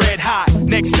block is red hot.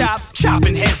 Next stop,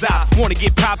 chopping heads off. Wanna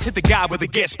get pops, hit the guy with a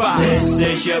guest spot. This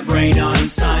is your brain on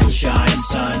sunshine.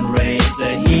 Sun rays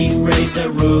the heat, raise the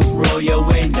roof, roll your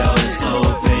windows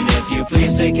open if you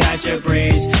please to catch a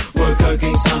breeze. We're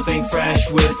cooking something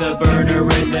fresh with a burner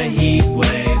in the heat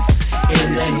wave.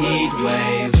 in the heat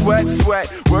wave. Sweat,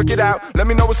 sweat, work it out. Let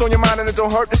me know what's on your mind and it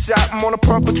don't hurt to shout. I'm on a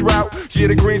purple drought, yeah,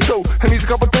 the green too. And these a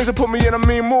couple things that put me in a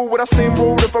mean mood. What I seem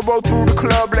rude if I roll through the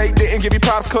club late. Didn't give you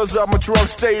props cause of my drunk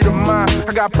state of mind.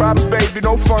 I got problems, baby,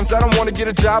 no funds. I don't wanna get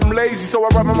a job, I'm lazy, so I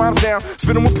write my rhymes down.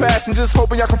 Spinning with passion, just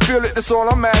hoping y'all can feel it, that's all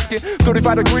I'm asking.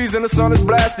 35 degrees and the sun is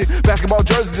blasted. Basketball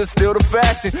jerseys is still the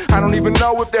fashion. I don't even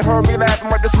know if they heard me laughing.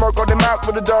 Wipe the smirk on their mouth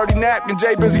with a dirty napkin.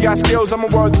 Jay Busy got skills, I'm a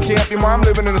worthy champion. I'm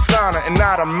living in a sauna and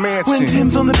not a mansion. When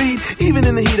Tim's on the beat, even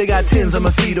in the heat I got Tim's on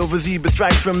my feet. Over zebra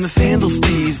stripes from the sandal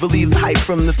steeds. Believe the hype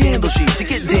from the scandal sheets to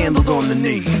get dandled on the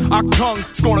knee. Our tongue,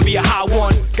 it's gonna be a high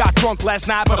one. Got drunk last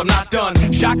night, but I'm not done.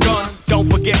 Shotgun, don't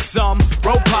forget some.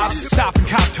 Road pops, stop and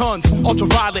cop tons.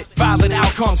 Ultraviolet, violent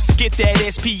outcomes. Get that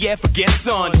SPF, forget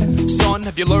sun. Son,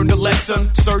 have you learned a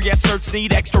lesson? Sir, yes, certs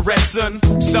need extra resin.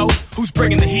 So, who's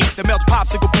bringing the heat that melts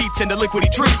popsicle Pete's into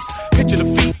liquidy treats? Picture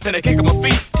the feet, then I kick on my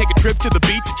feet. Take a trip to the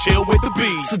beat to chill with the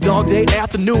beat. It's a dog day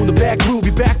afternoon, the back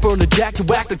groovy back burner jack to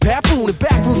whack the papoon. The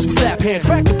back rooms with slap hands,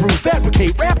 crack the brews,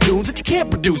 fabricate rap tunes that you can't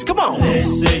produce. Come on.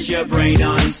 This is your brain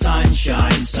on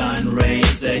sunshine, sun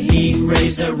rays the heat,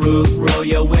 raise the roof, roll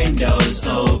your windows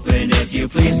open if you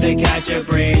please to catch a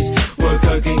breeze. We're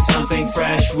cooking something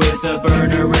fresh with a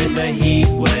burner in the heat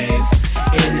wave,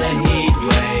 in the heat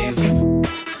wave.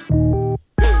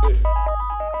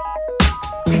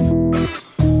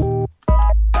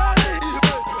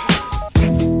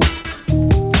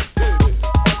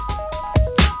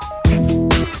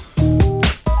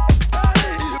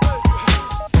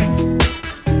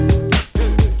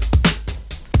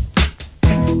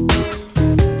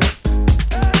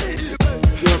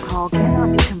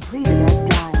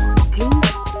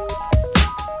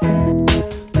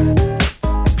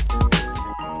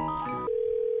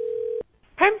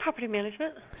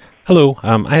 Management. Hello,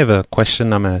 I have a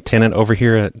question. I'm a tenant over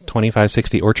here at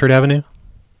 2560 Orchard Avenue.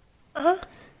 Uh-huh.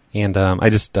 And I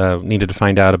just needed to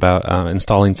find out about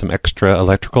installing some extra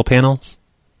electrical panels.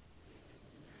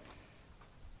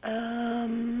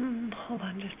 Hold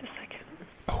on just a second.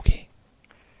 Okay.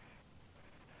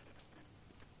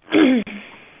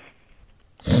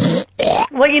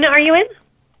 What unit are you in?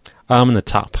 I'm in the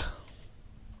top.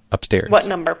 Upstairs. What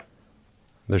number?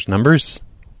 There's numbers?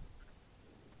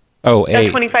 Oh, A. That's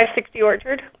 2560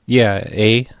 Orchard? Yeah,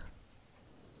 A.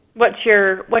 What's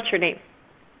your name?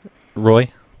 Roy.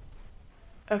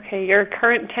 Okay, you're a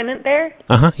current tenant there?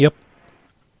 Uh-huh, yep.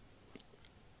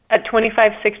 At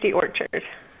 2560 Orchard?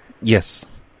 Yes.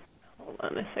 Hold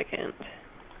on a second.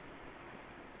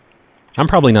 I'm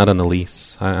probably not on the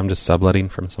lease. I'm just subletting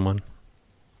from someone.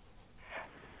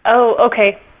 Oh,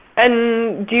 okay.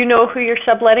 And do you know who you're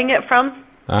subletting it from?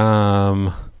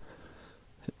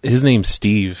 His name's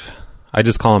Steve. I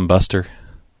just call him Buster.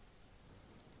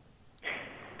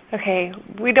 Okay,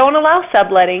 we don't allow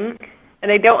subletting,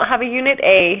 and I don't have a Unit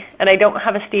A, and I don't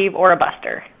have a Steve or a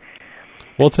Buster.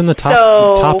 Well, it's in the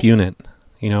top unit,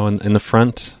 in the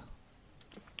front.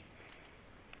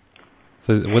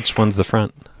 So which one's the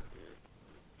front?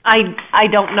 I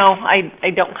don't know. I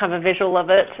don't have a visual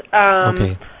of it.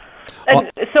 Okay.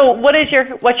 So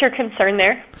what's your concern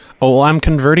there? Oh, well, I'm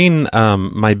converting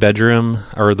my bedroom,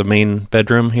 or the main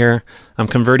bedroom here. I'm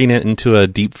converting it into a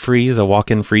deep freeze, a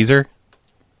walk-in freezer.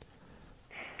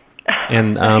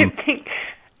 And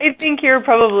I think you're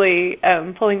probably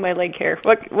pulling my leg here.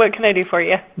 What can I do for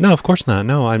you? No, of course not.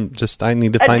 No, I need to find...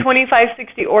 At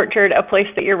 2560 Orchard, a place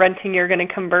that you're renting, you're going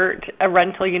to convert a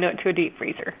rental unit to a deep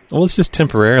freezer. Well, it's just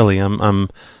temporarily.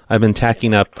 I've been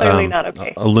tacking up Clearly not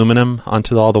okay. Aluminum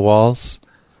onto all the walls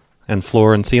and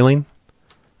floor and ceiling,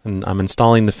 and I'm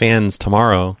installing the fans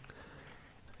tomorrow.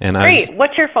 And Great.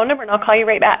 What's your phone number, and I'll call you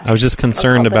right back. I was just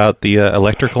concerned about the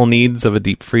electrical needs of a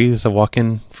deep freeze, a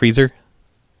walk-in freezer.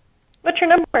 What's your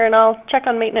number, and I'll check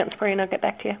on maintenance for you, and I'll get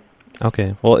back to you.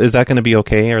 Okay. Well, is that going to be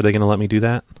okay? Are they going to let me do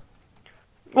that?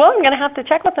 Well, I'm going to have to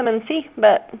check with them and see,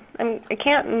 but I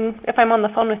can't if I'm on the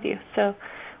phone with you. So,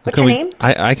 what's your name?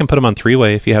 I can put them on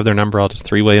three-way. If you have their number, I'll just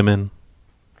three-way them in.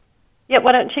 Yeah,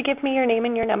 why don't you give me your name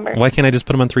and your number? Why can't I just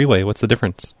put them on three-way? What's the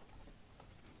difference?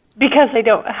 Because I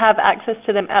don't have access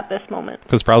to them at this moment.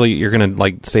 Because probably you're going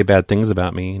to say bad things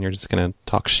about me, and you're just going to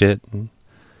talk shit and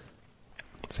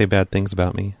say bad things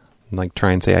about me. And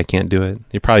try and say I can't do it.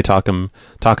 You probably talk them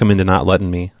into not letting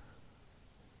me.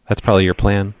 That's probably your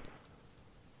plan.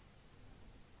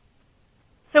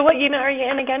 So what unit are you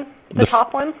in again? The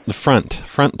top one? The front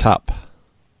top.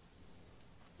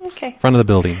 Okay. Front of the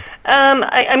building.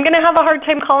 I'm going to have a hard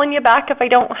time calling you back if I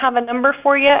don't have a number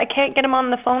for you. I can't get them on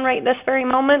the phone right this very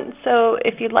moment. So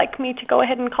if you'd like me to go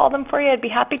ahead and call them for you, I'd be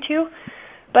happy to.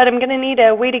 but I'm going to need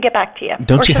a way to get back to you.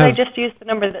 Don't or you should I have- just use the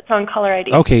number that's on caller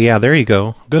ID? Okay, yeah, there you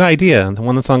go. Good idea. The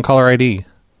one that's on caller ID.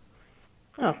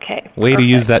 Okay. Way to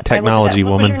use that technology,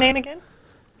 What woman. was your name again?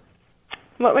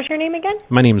 What was your name again?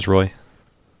 My name's Roy.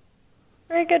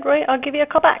 Very good, Roy. I'll give you a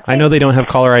call back. I know they don't have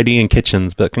caller ID in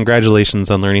kitchens, but congratulations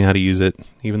on learning how to use it,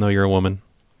 even though you're a woman.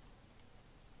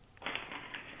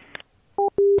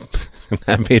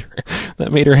 that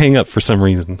made her hang up for some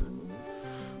reason.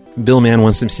 Bill Man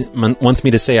wants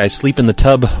me to say I sleep in the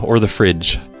tub or the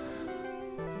fridge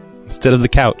instead of the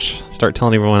couch. Start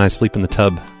telling everyone I sleep in the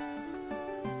tub.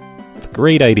 It's a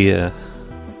great idea.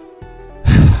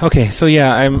 Okay, so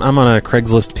yeah, I'm on a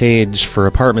Craigslist page for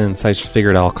apartments. I just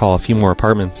figured I'll call a few more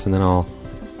apartments and then I'll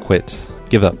quit.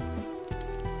 Give up.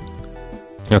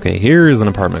 Okay, here's an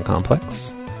apartment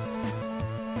complex.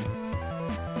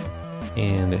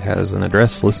 And it has an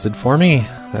address listed for me.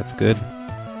 That's good.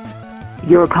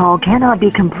 Your call cannot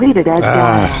be completed as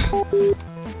dialed.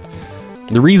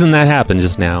 The reason that happened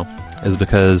just now is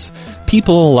because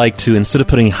people like to, instead of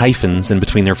putting hyphens in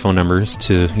between their phone numbers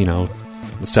to,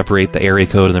 separate the area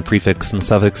code and the prefix and the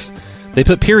suffix, they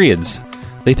put periods.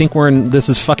 They think this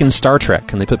is fucking Star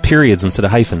Trek, and they put periods instead of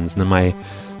hyphens, and then my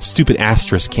stupid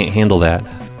asterisk can't handle that.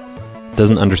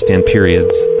 Doesn't understand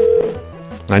periods.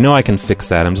 I know I can fix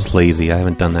that. I'm just lazy. I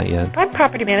haven't done that yet. I'm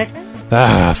property management.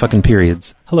 Fucking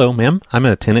periods. Hello, ma'am. I'm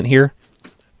a tenant here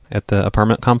at the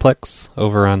apartment complex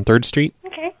over on 3rd Street.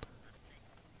 Okay.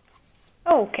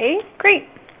 Okay, great.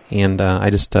 And I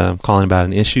just calling about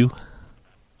an issue.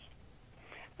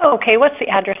 Okay, what's the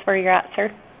address where you're at,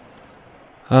 sir?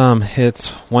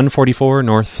 It's 144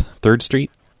 North 3rd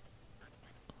Street.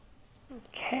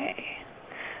 Okay.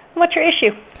 What's your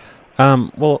issue?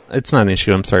 Well, it's not an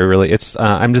issue. I'm sorry, really. It's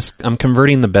I'm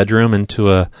converting the bedroom into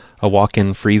a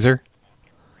walk-in freezer.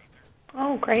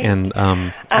 Oh, great. And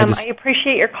I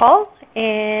appreciate your call,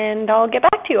 and I'll get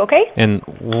back to you. Okay? And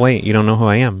wait, you don't know who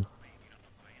I am?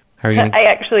 How are you? I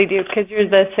actually do, because you're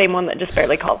the same one that just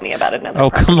barely called me about another.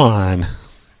 Oh, come on.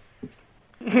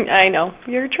 I know.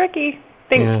 You're tricky.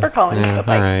 Thanks for calling me. All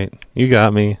right. You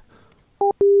got me.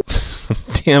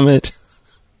 Damn it.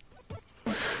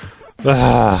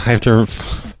 I have to...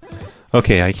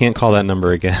 Okay, I can't call that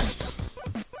number again.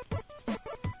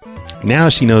 Now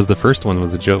she knows the first one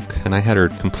was a joke, and I had her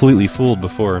completely fooled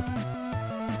before.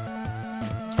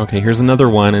 Okay, here's another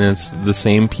one, and it's the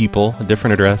same people, a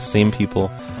different address, same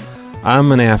people. I'm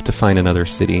gonna have to find another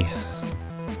city.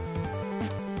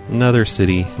 Another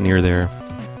city near there.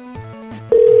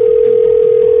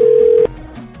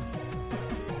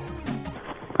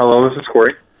 Hello, this is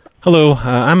Corey. Hello,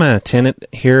 I'm a tenant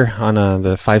here on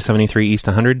the 573 East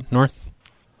 100 North.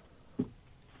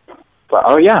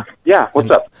 Oh, yeah. Yeah,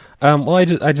 what's up? Well, I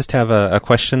just have a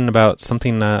question about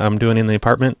something I'm doing in the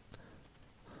apartment.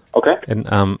 Okay. And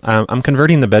I'm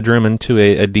converting the bedroom into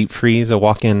a deep freeze, a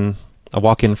walk-in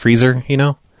freezer,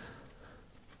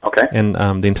 Okay. And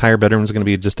the entire bedroom is going to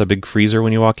be just a big freezer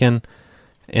when you walk in.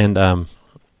 And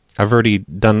I've already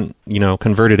done,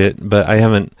 converted it, but I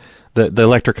haven't. The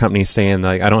electric company's saying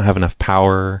I don't have enough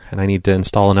power, and I need to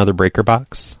install another breaker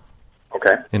box.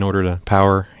 Okay. In order to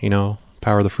power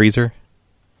the freezer.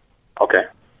 Okay.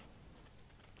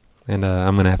 And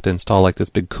I'm going to have to install this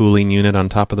big cooling unit on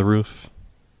top of the roof.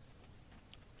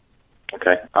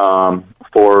 Okay.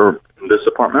 For this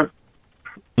apartment?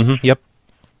 Mm-hmm. Yep.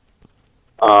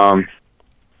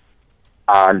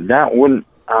 That wouldn't,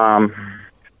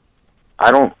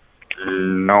 I don't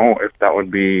know if that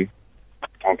would be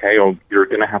okay. You're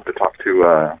going to have to talk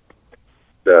to,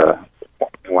 the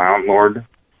landlord.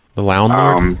 The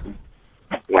landlord?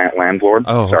 Landlord.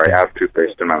 Oh, sorry, okay. I have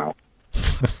toothpaste in my mouth.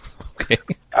 Okay.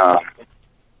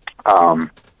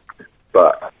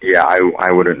 But yeah,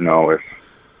 I wouldn't know if,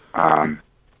 I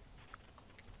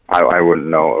wouldn't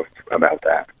know about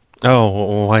that. Oh,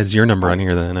 well, why is your number on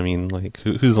here then? I mean,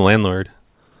 who's the landlord?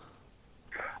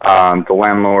 The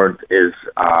landlord is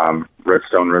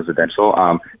Redstone Residential.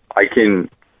 I can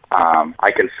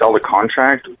sell the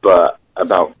contract, but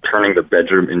about turning the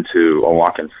bedroom into a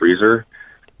walk-in freezer,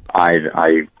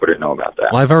 I wouldn't know about that.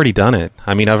 Well, I've already done it.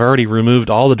 I mean, I've already removed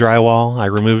all the drywall. I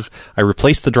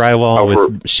replaced the drywall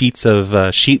with sheets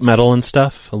of sheet metal and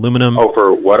stuff, aluminum. Oh,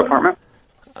 for what apartment?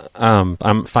 I'm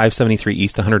 573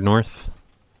 East 100 North.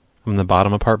 I'm in the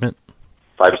bottom apartment.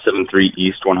 573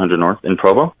 East 100 North in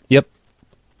Provo? Yep.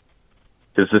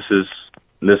 Because this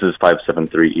is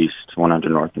 573 East 100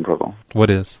 North in Provo.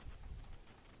 What is?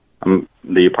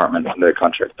 The apartment, the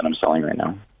contract that I'm selling right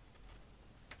now.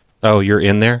 Oh, you're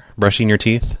in there brushing your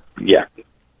teeth? Yeah.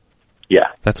 Yeah.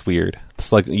 That's weird.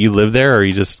 It's like you live there, or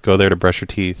you just go there to brush your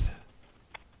teeth?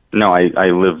 No,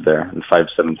 I live there in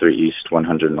 573 East,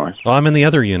 100 North. Well, I'm in the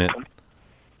other unit.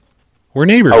 We're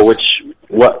neighbors. Oh,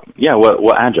 what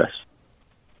address?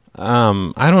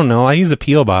 I don't know. I use a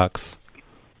P.O. box.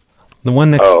 The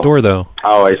one next door, though.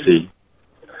 Oh, I see.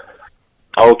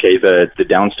 Oh, okay, the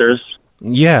downstairs?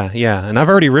 Yeah. And I've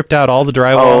already ripped out all the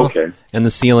drywall and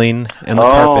the ceiling and the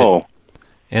carpet.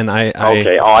 And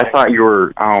Okay. Oh, I thought you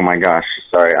were... Oh, my gosh.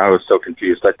 Sorry, I was so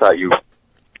confused. I thought you...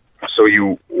 So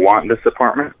you want this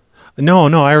apartment? No,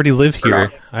 I already live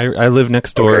here. I live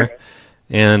next door. Okay.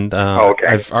 And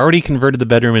I've already converted the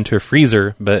bedroom into a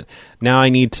freezer, but now I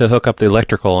need to hook up the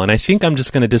electrical. And I think I'm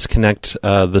just going to disconnect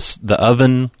the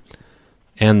oven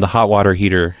and the hot water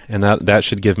heater, and that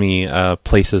should give me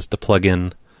places to plug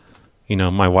in,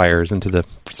 my wires into the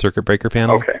circuit breaker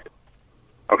panel.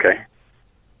 Okay.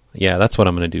 Yeah, that's what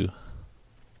I'm going to do.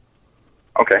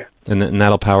 Okay. And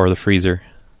that'll power the freezer.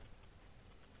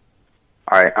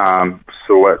 All right.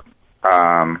 So what?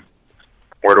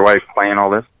 Where do I play in all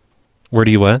this? Where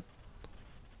do you what?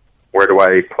 Where do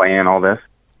I play in all this?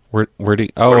 Where do you...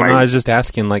 Oh, no, I was just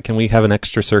asking, can we have an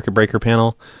extra circuit breaker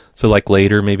panel? So,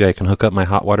 later, maybe I can hook up my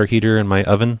hot water heater and my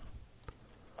oven?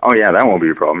 Oh, yeah, that won't be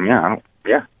a problem. Yeah,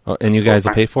 yeah. Oh, and you guys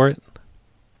will pay for it?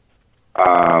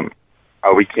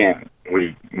 We can't.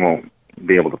 We won't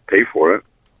be able to pay for it.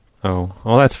 Oh,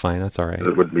 well, that's fine. That's all right.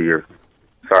 It would be your...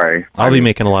 Sorry. I'll be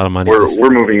making a lot of money. We're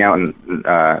moving out in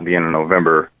the end of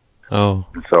November. Oh.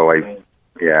 So,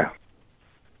 yeah.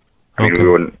 I mean, we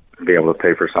wouldn't be able to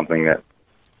pay for something that,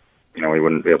 we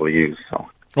wouldn't be able to use, so...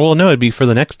 Well, no, it'd be for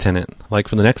the next tenant.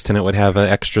 For the next tenant would have an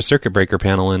extra circuit breaker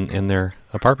panel in their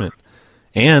apartment.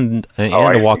 And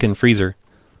a walk-in freezer.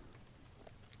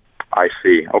 I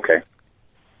see. Okay.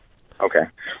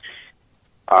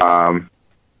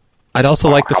 I'd also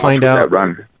like to find out... How much would that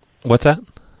run? What's that?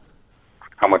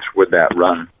 How much would that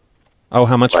run? Oh,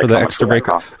 how much for the extra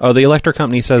breaker? Oh, the electric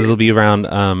company says it'll be around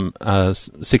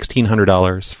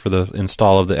 $1,600 for the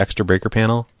install of the extra breaker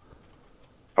panel.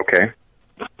 Okay.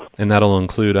 And that'll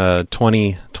include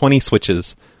 20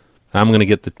 switches. I'm going to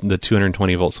get the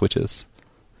 220-volt switches.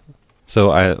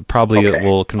 So I probably it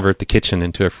will convert the kitchen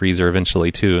into a freezer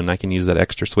eventually, too, and I can use that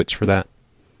extra switch for that.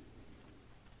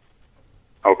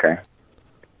 Okay.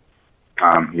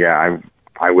 Yeah,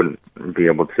 I wouldn't be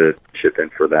able to chip in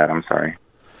for that. I'm sorry.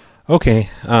 Okay.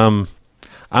 I'm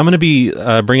going to be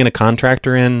bringing a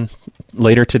contractor in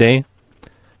later today.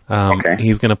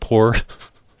 He's going to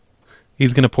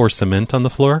pour cement on the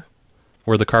floor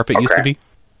where the carpet used to be.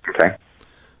 Okay.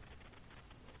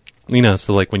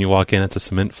 So when you walk in, it's a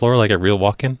cement floor, like a real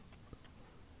walk-in.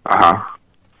 Uh-huh.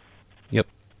 Yep.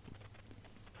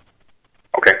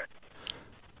 Okay.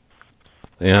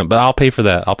 Yeah, but I'll pay for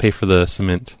that. I'll pay for the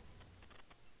cement.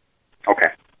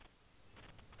 Okay.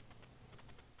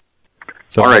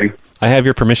 So alrighty. I have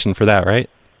your permission for that, right?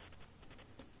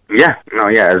 Yeah. No,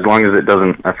 yeah, as long as it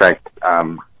doesn't affect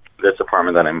this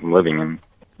apartment that I'm living in.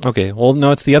 Okay. Well,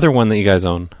 no, it's the other one that you guys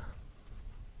own.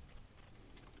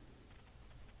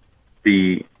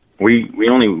 We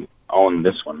only own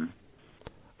this one.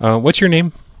 What's your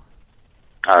name?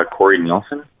 Corey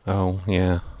Nielsen. Oh,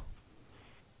 yeah.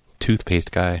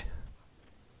 Toothpaste guy.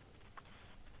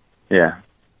 Yeah.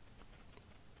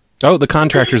 Oh, the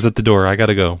contractor's at the door. I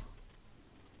gotta go.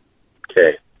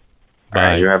 Okay. Bye. All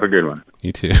right, you have a good one.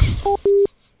 You too.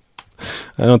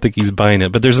 I don't think he's buying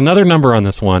it, but there's another number on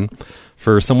this one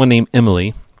for someone named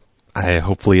Emily.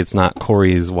 Hopefully it's not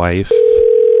Corey's wife.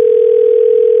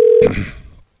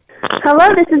 Hello,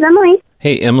 this is Emily.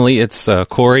 Hey, Emily, it's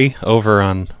Corey over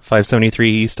on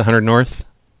 573 East 100 North.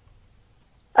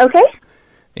 Okay.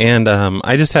 And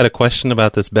I just had a question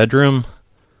about this bedroom,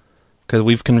 because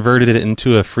we've converted it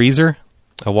into a freezer,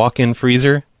 a walk-in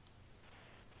freezer.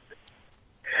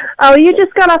 Oh, you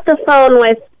just got off the phone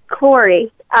with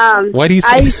Corey. Why do you say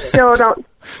I still don't...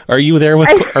 Are you there with...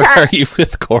 or are you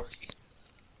with Corey?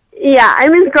 Yeah,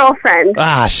 I'm his girlfriend.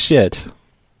 Ah, shit.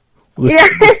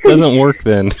 This doesn't work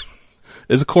then.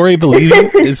 Is Corey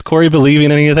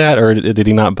believing any of that, or did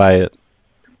he not buy it?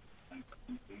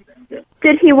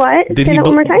 Did he what? Say that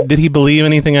one more time? Did he believe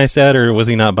anything I said, or was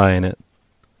he not buying it?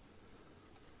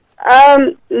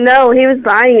 No, he was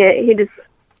buying it.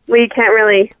 We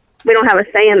don't have a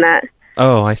say in that.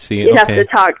 Oh, I see. You have to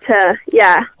talk to,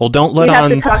 yeah. Well, don't let on...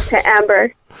 You have to talk to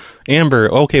Amber.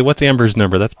 Amber, okay, what's Amber's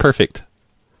number? That's perfect.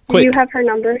 Quick. Do you have her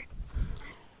number?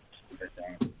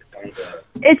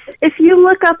 If you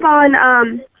look up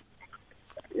on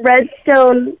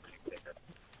Redstone...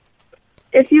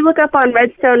 If you look up on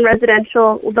Redstone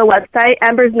Residential, the website,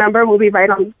 Amber's number will be right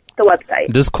on the website.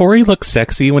 Does Corey look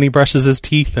sexy when he brushes his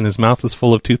teeth and his mouth is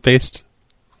full of toothpaste?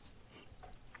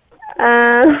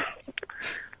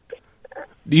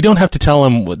 You don't have to tell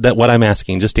him what I'm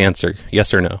asking. Just answer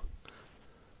yes or no.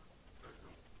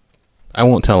 I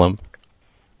won't tell him.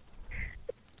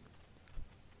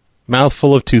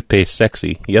 Mouthful of toothpaste,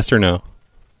 sexy. Yes or no?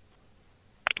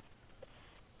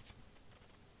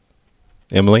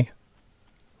 Emily?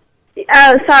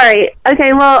 Oh, sorry.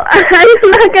 Okay, well,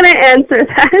 I'm not going to answer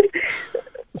that.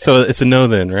 So it's a no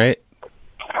then, right?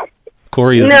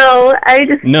 Corey is... No, I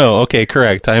just... No, okay,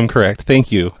 correct. I am correct.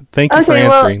 Thank you. Thank you for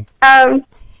answering. Well,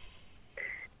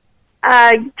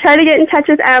 try to get in touch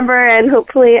with Amber, and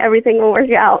hopefully everything will work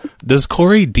out. Does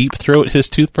Corey deep throat his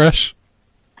toothbrush?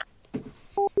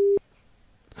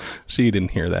 She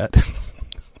didn't hear that.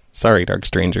 Sorry, Dark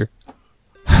Stranger.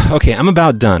 Okay, I'm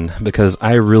about done, because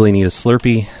I really need a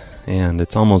Slurpee, and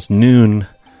it's almost noon.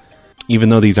 Even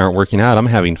though these aren't working out, I'm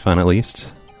having fun at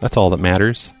least. That's all that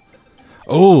matters.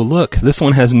 Oh, look, this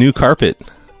one has new carpet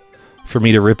for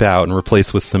me to rip out and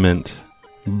replace with cement.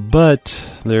 But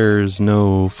there's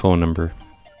no phone number.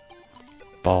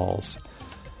 Balls.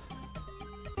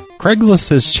 Craigslist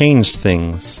has changed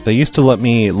things. They used to let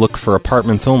me look for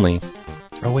apartments only.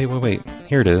 Oh, wait.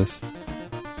 Here it is.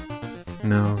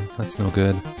 No, that's no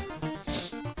good.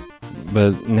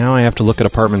 But now I have to look at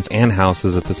apartments and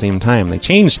houses at the same time. They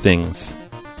changed things.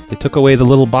 They took away the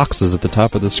little boxes at the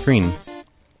top of the screen.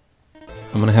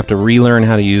 I'm going to have to relearn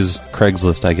how to use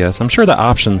Craigslist, I guess. I'm sure the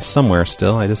option's somewhere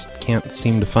still. I just can't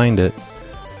seem to find it.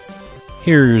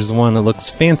 Here's one that looks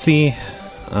fancy,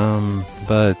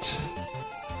 but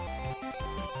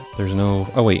there's no...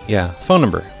 Oh, wait, yeah. Phone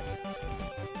number.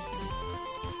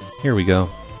 Here we go.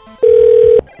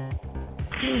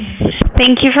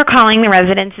 Thank you for calling the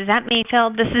Residences at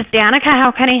Mayfield. This is Danica.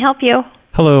 How can I help you?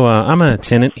 Hello, I'm a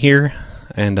tenant here,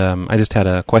 and I just had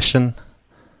a question.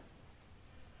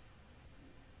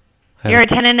 You're a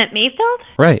tenant at Mayfield?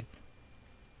 Right.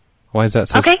 Why is that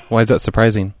so? Okay. Why is that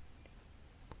surprising?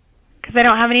 Because I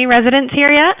don't have any residents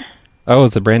here yet. Oh,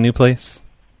 it's a brand new place?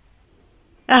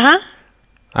 Uh-huh.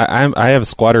 I have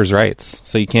squatter's rights,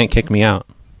 so you can't kick me out.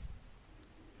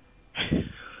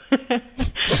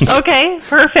 Okay,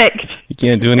 perfect. You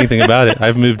can't do anything about it.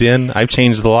 I've moved in. I've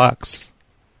changed the locks.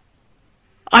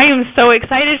 I am so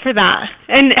excited for that.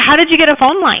 And how did you get a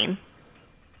phone line?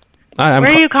 Where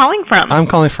are you calling from? I'm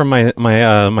calling from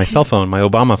my cell phone, my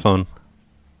Obama phone.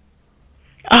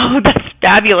 Oh, that's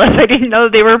fabulous. I didn't know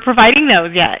they were providing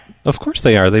those yet. Of course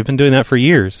they are. They've been doing that for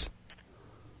years.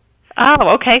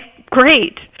 Oh, okay.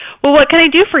 Great. Well, what can I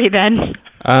do for you then?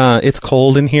 It's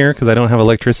cold in here because I don't have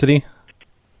electricity.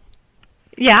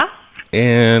 Yeah?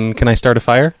 And can I start a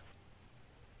fire?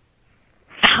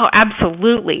 Oh,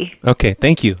 absolutely. Okay,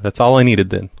 thank you. That's all I needed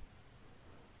then.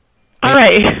 All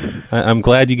right. I'm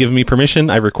glad you give me permission.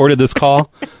 I recorded this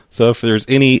call, so if there's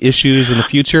any issues in the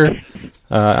future,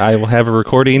 I will have a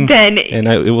recording, and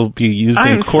it will be used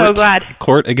in court. I'm so glad.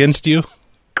 Court against you.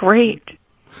 Great.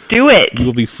 Do it. You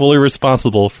will be fully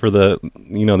responsible for the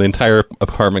entire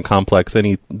apartment complex.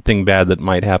 Anything bad that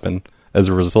might happen as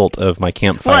a result of my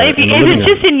campfire. Well, if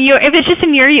it's just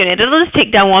in your unit, it'll just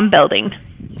take down one building.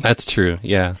 That's true.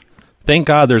 Yeah. Thank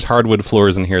God there's hardwood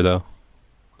floors in here, though.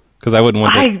 Because I wouldn't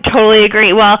want that. I totally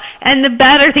agree. Well, and the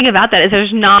better thing about that is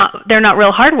they're not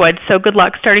real hardwood, so good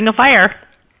luck starting a fire.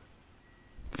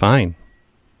 Fine.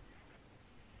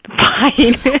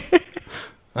 Fine.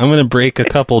 I'm going to break a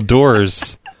couple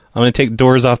doors. I'm going to take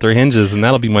doors off their hinges, and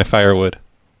that'll be my firewood.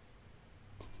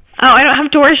 Oh, I don't have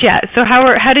doors yet. So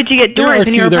how did you get doors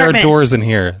in your apartment? There are doors in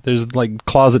here. There's like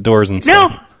closet doors and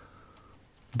stuff. No.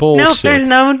 Bullshit.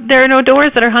 No, there are no doors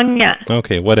that are hung yet.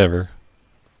 Okay, whatever.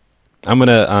 I'm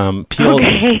gonna peel.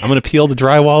 Okay. I'm gonna peel the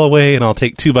drywall away, and I'll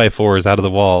take 2x4s out of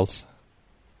the walls.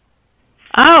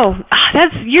 Oh,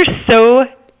 you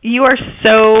are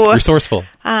so resourceful.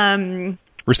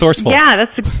 Resourceful. Yeah,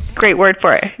 that's a great word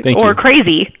for it. Thank you. Or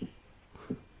crazy.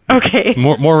 Okay.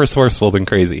 More resourceful than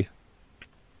crazy.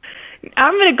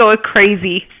 I'm gonna go with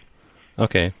crazy.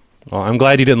 Okay. Well, I'm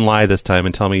glad you didn't lie this time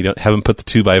and tell me you haven't put the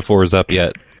 2x4s up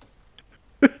yet.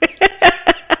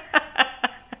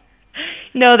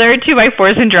 No, there are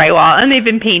 2x4s in drywall, and they've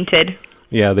been painted.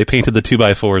 Yeah, they painted the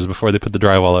 2x4s before they put the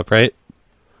drywall up, right?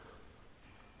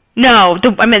 No, the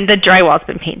drywall's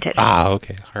been painted. Ah,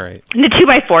 okay, all right. And the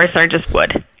 2x4s are just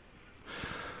wood.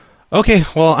 Okay,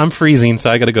 well, I'm freezing, so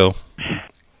I gotta go.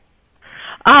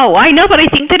 Oh, I know, but I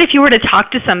think that if you were to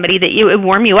talk to somebody, that it would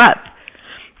warm you up.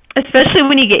 Especially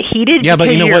when you get heated. Yeah,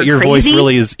 but you know what? Your crazy. Voice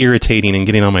really is irritating and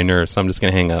getting on my nerves, so I'm just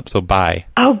gonna hang up, so bye.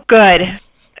 Oh, good.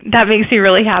 That makes me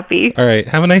really happy. All right.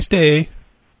 Have a nice day.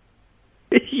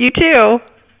 You too.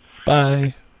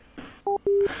 Bye.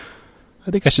 I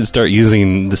think I should start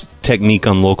using this technique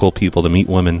on local people to meet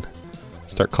women.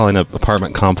 Start calling up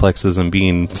apartment complexes and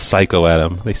being psycho at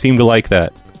them. They seem to like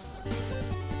that.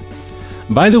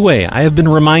 By the way, I have been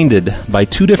reminded by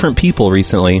 2 different people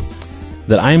recently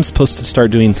that I am supposed to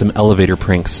start doing some elevator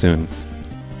pranks soon.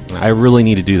 I really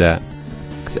need to do that,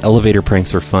 because elevator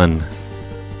pranks are fun.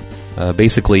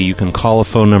 Basically, you can call a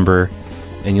phone number,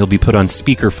 and you'll be put on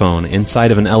speakerphone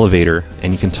inside of an elevator,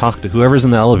 and you can talk to whoever's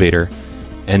in the elevator,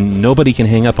 and nobody can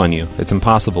hang up on you. It's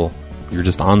impossible. You're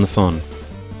just on the phone.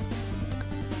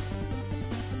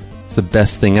 It's the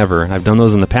best thing ever. I've done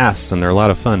those in the past, and they're a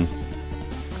lot of fun.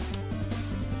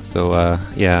 So,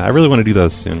 yeah, I really want to do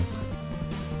those soon.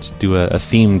 Just do a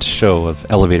themed show of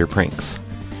elevator pranks.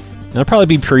 And it'll probably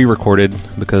be pre-recorded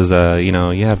because, you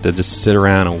know, you have to just sit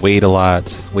around and wait a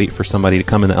lot. Wait for somebody to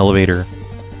come in the elevator.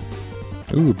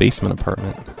 Ooh, basement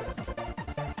apartment.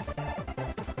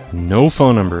 No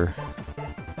phone number.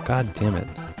 God damn it.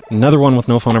 Another one with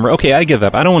no phone number. Okay, I give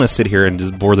up. I don't want to sit here and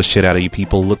just bore the shit out of you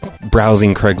people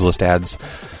browsing Craigslist ads.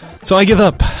 So I give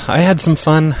up. I had some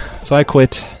fun, so I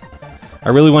quit. I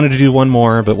really wanted to do one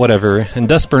more, but whatever. And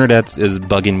Dust Bernadette is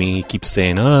bugging me. He keeps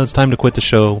saying, oh, it's time to quit the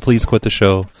show. Please quit the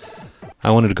show.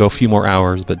 I wanted to go a few more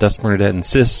hours, but Dust Bernadette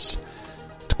insists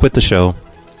to quit the show.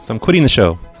 So I'm quitting the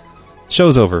show.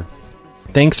 Show's over.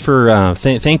 Thanks for,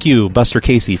 thank you, Buster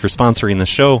Casey, for sponsoring the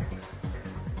show.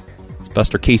 It's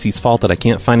Buster Casey's fault that I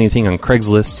can't find anything on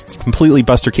Craigslist. It's completely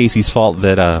Buster Casey's fault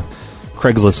that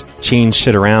Craigslist changed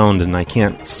shit around and I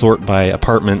can't sort by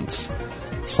apartments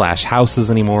 / houses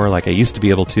anymore like I used to be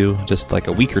able to just like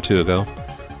a week or 2 ago.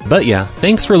 But yeah,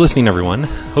 thanks for listening, everyone.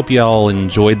 Hope you all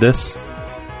enjoyed this.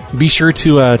 Be sure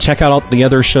to check out all the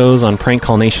other shows on Prank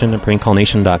Call Nation at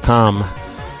prankcallnation.com.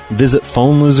 Visit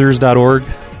phonelosers.org.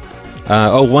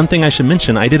 Oh, one thing I should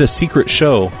mention, I did a secret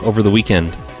show over the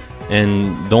weekend,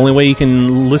 and the only way you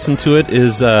can listen to it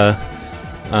is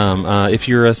if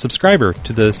you're a subscriber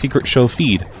to the secret show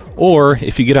feed, or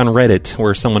if you get on Reddit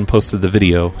where someone posted the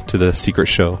video to the secret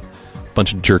show.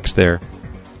 Bunch of jerks there.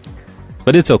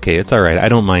 But it's okay, it's alright, I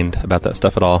don't mind about that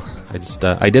stuff at all.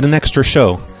 I did an extra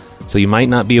show, so you might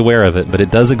not be aware of it, but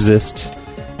it does exist.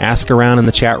 Ask around in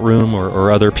the chat room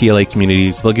or other PLA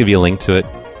communities, they'll give you a link to it.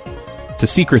 It's a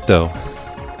secret, though.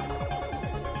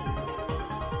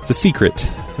 It's a secret.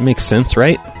 It makes sense,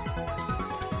 right?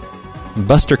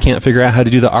 Buster can't figure out how to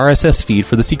do the RSS feed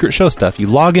for the secret show stuff. You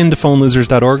log into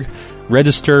phonelosers.org,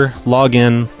 register, log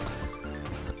in,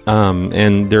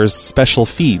 and there's special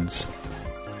feeds.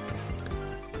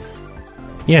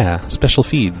 Yeah, special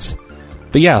feeds.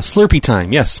 But yeah, Slurpee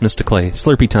time. Yes, Mr. Clay,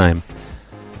 Slurpee time.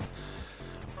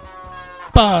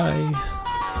 Bye.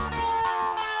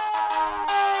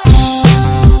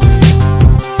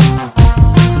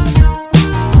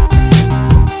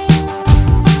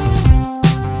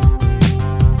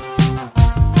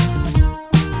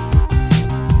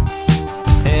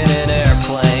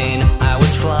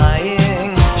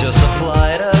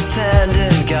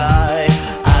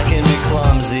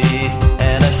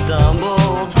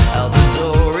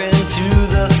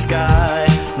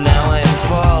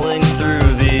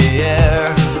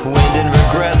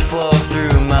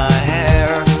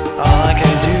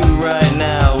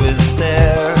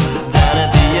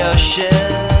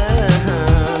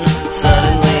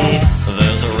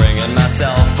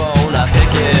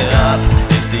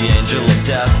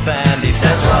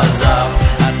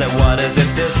 What is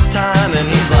it this time? And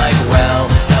he's like, well,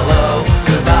 hello,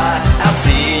 goodbye, I'll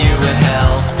see you in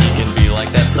hell. He can be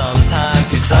like that sometimes,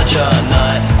 he's such a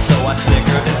nut. So I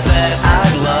snickered and said,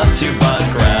 I'd love to, but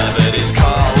gravity's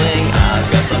calling. I've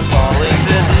got some falling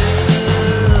to do.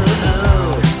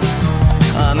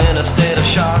 I'm in a state of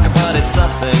shock, but it's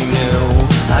something new.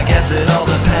 I guess it all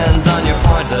depends on your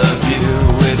point of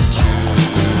view. It's true.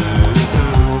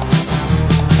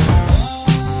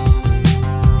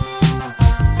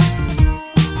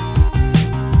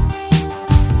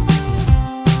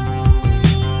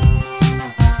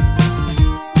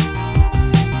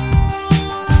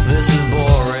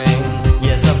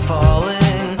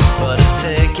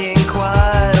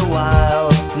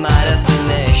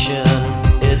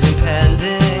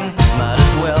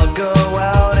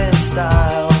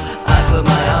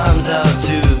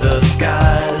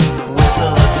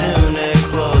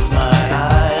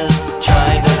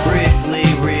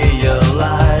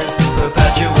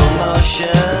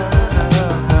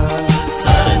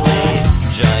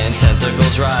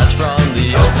 Rise from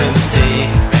the open sea,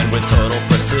 and with total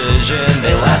precision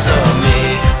they lasso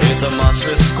me. It's a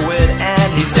monstrous squid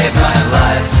and he saved my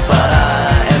life, but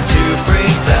I am too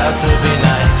freaked out to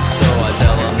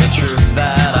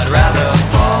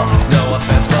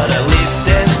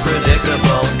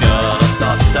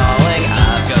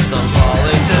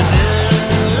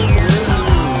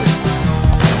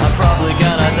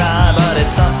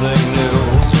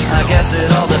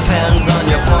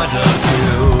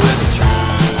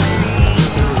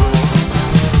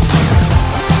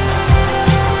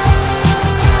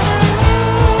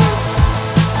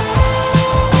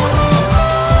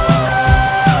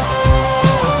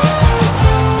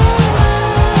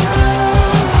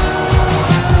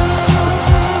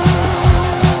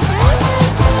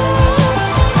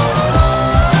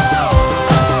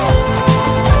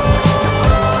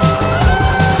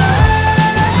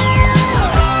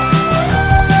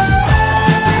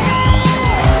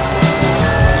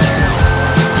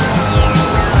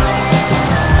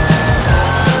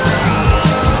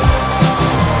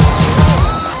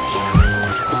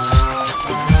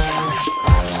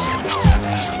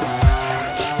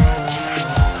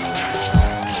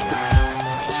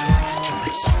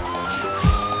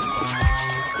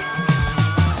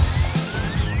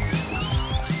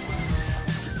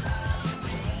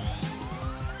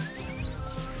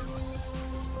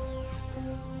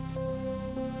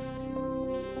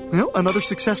Well, another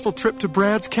successful trip to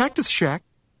Brad's Cactus Shack.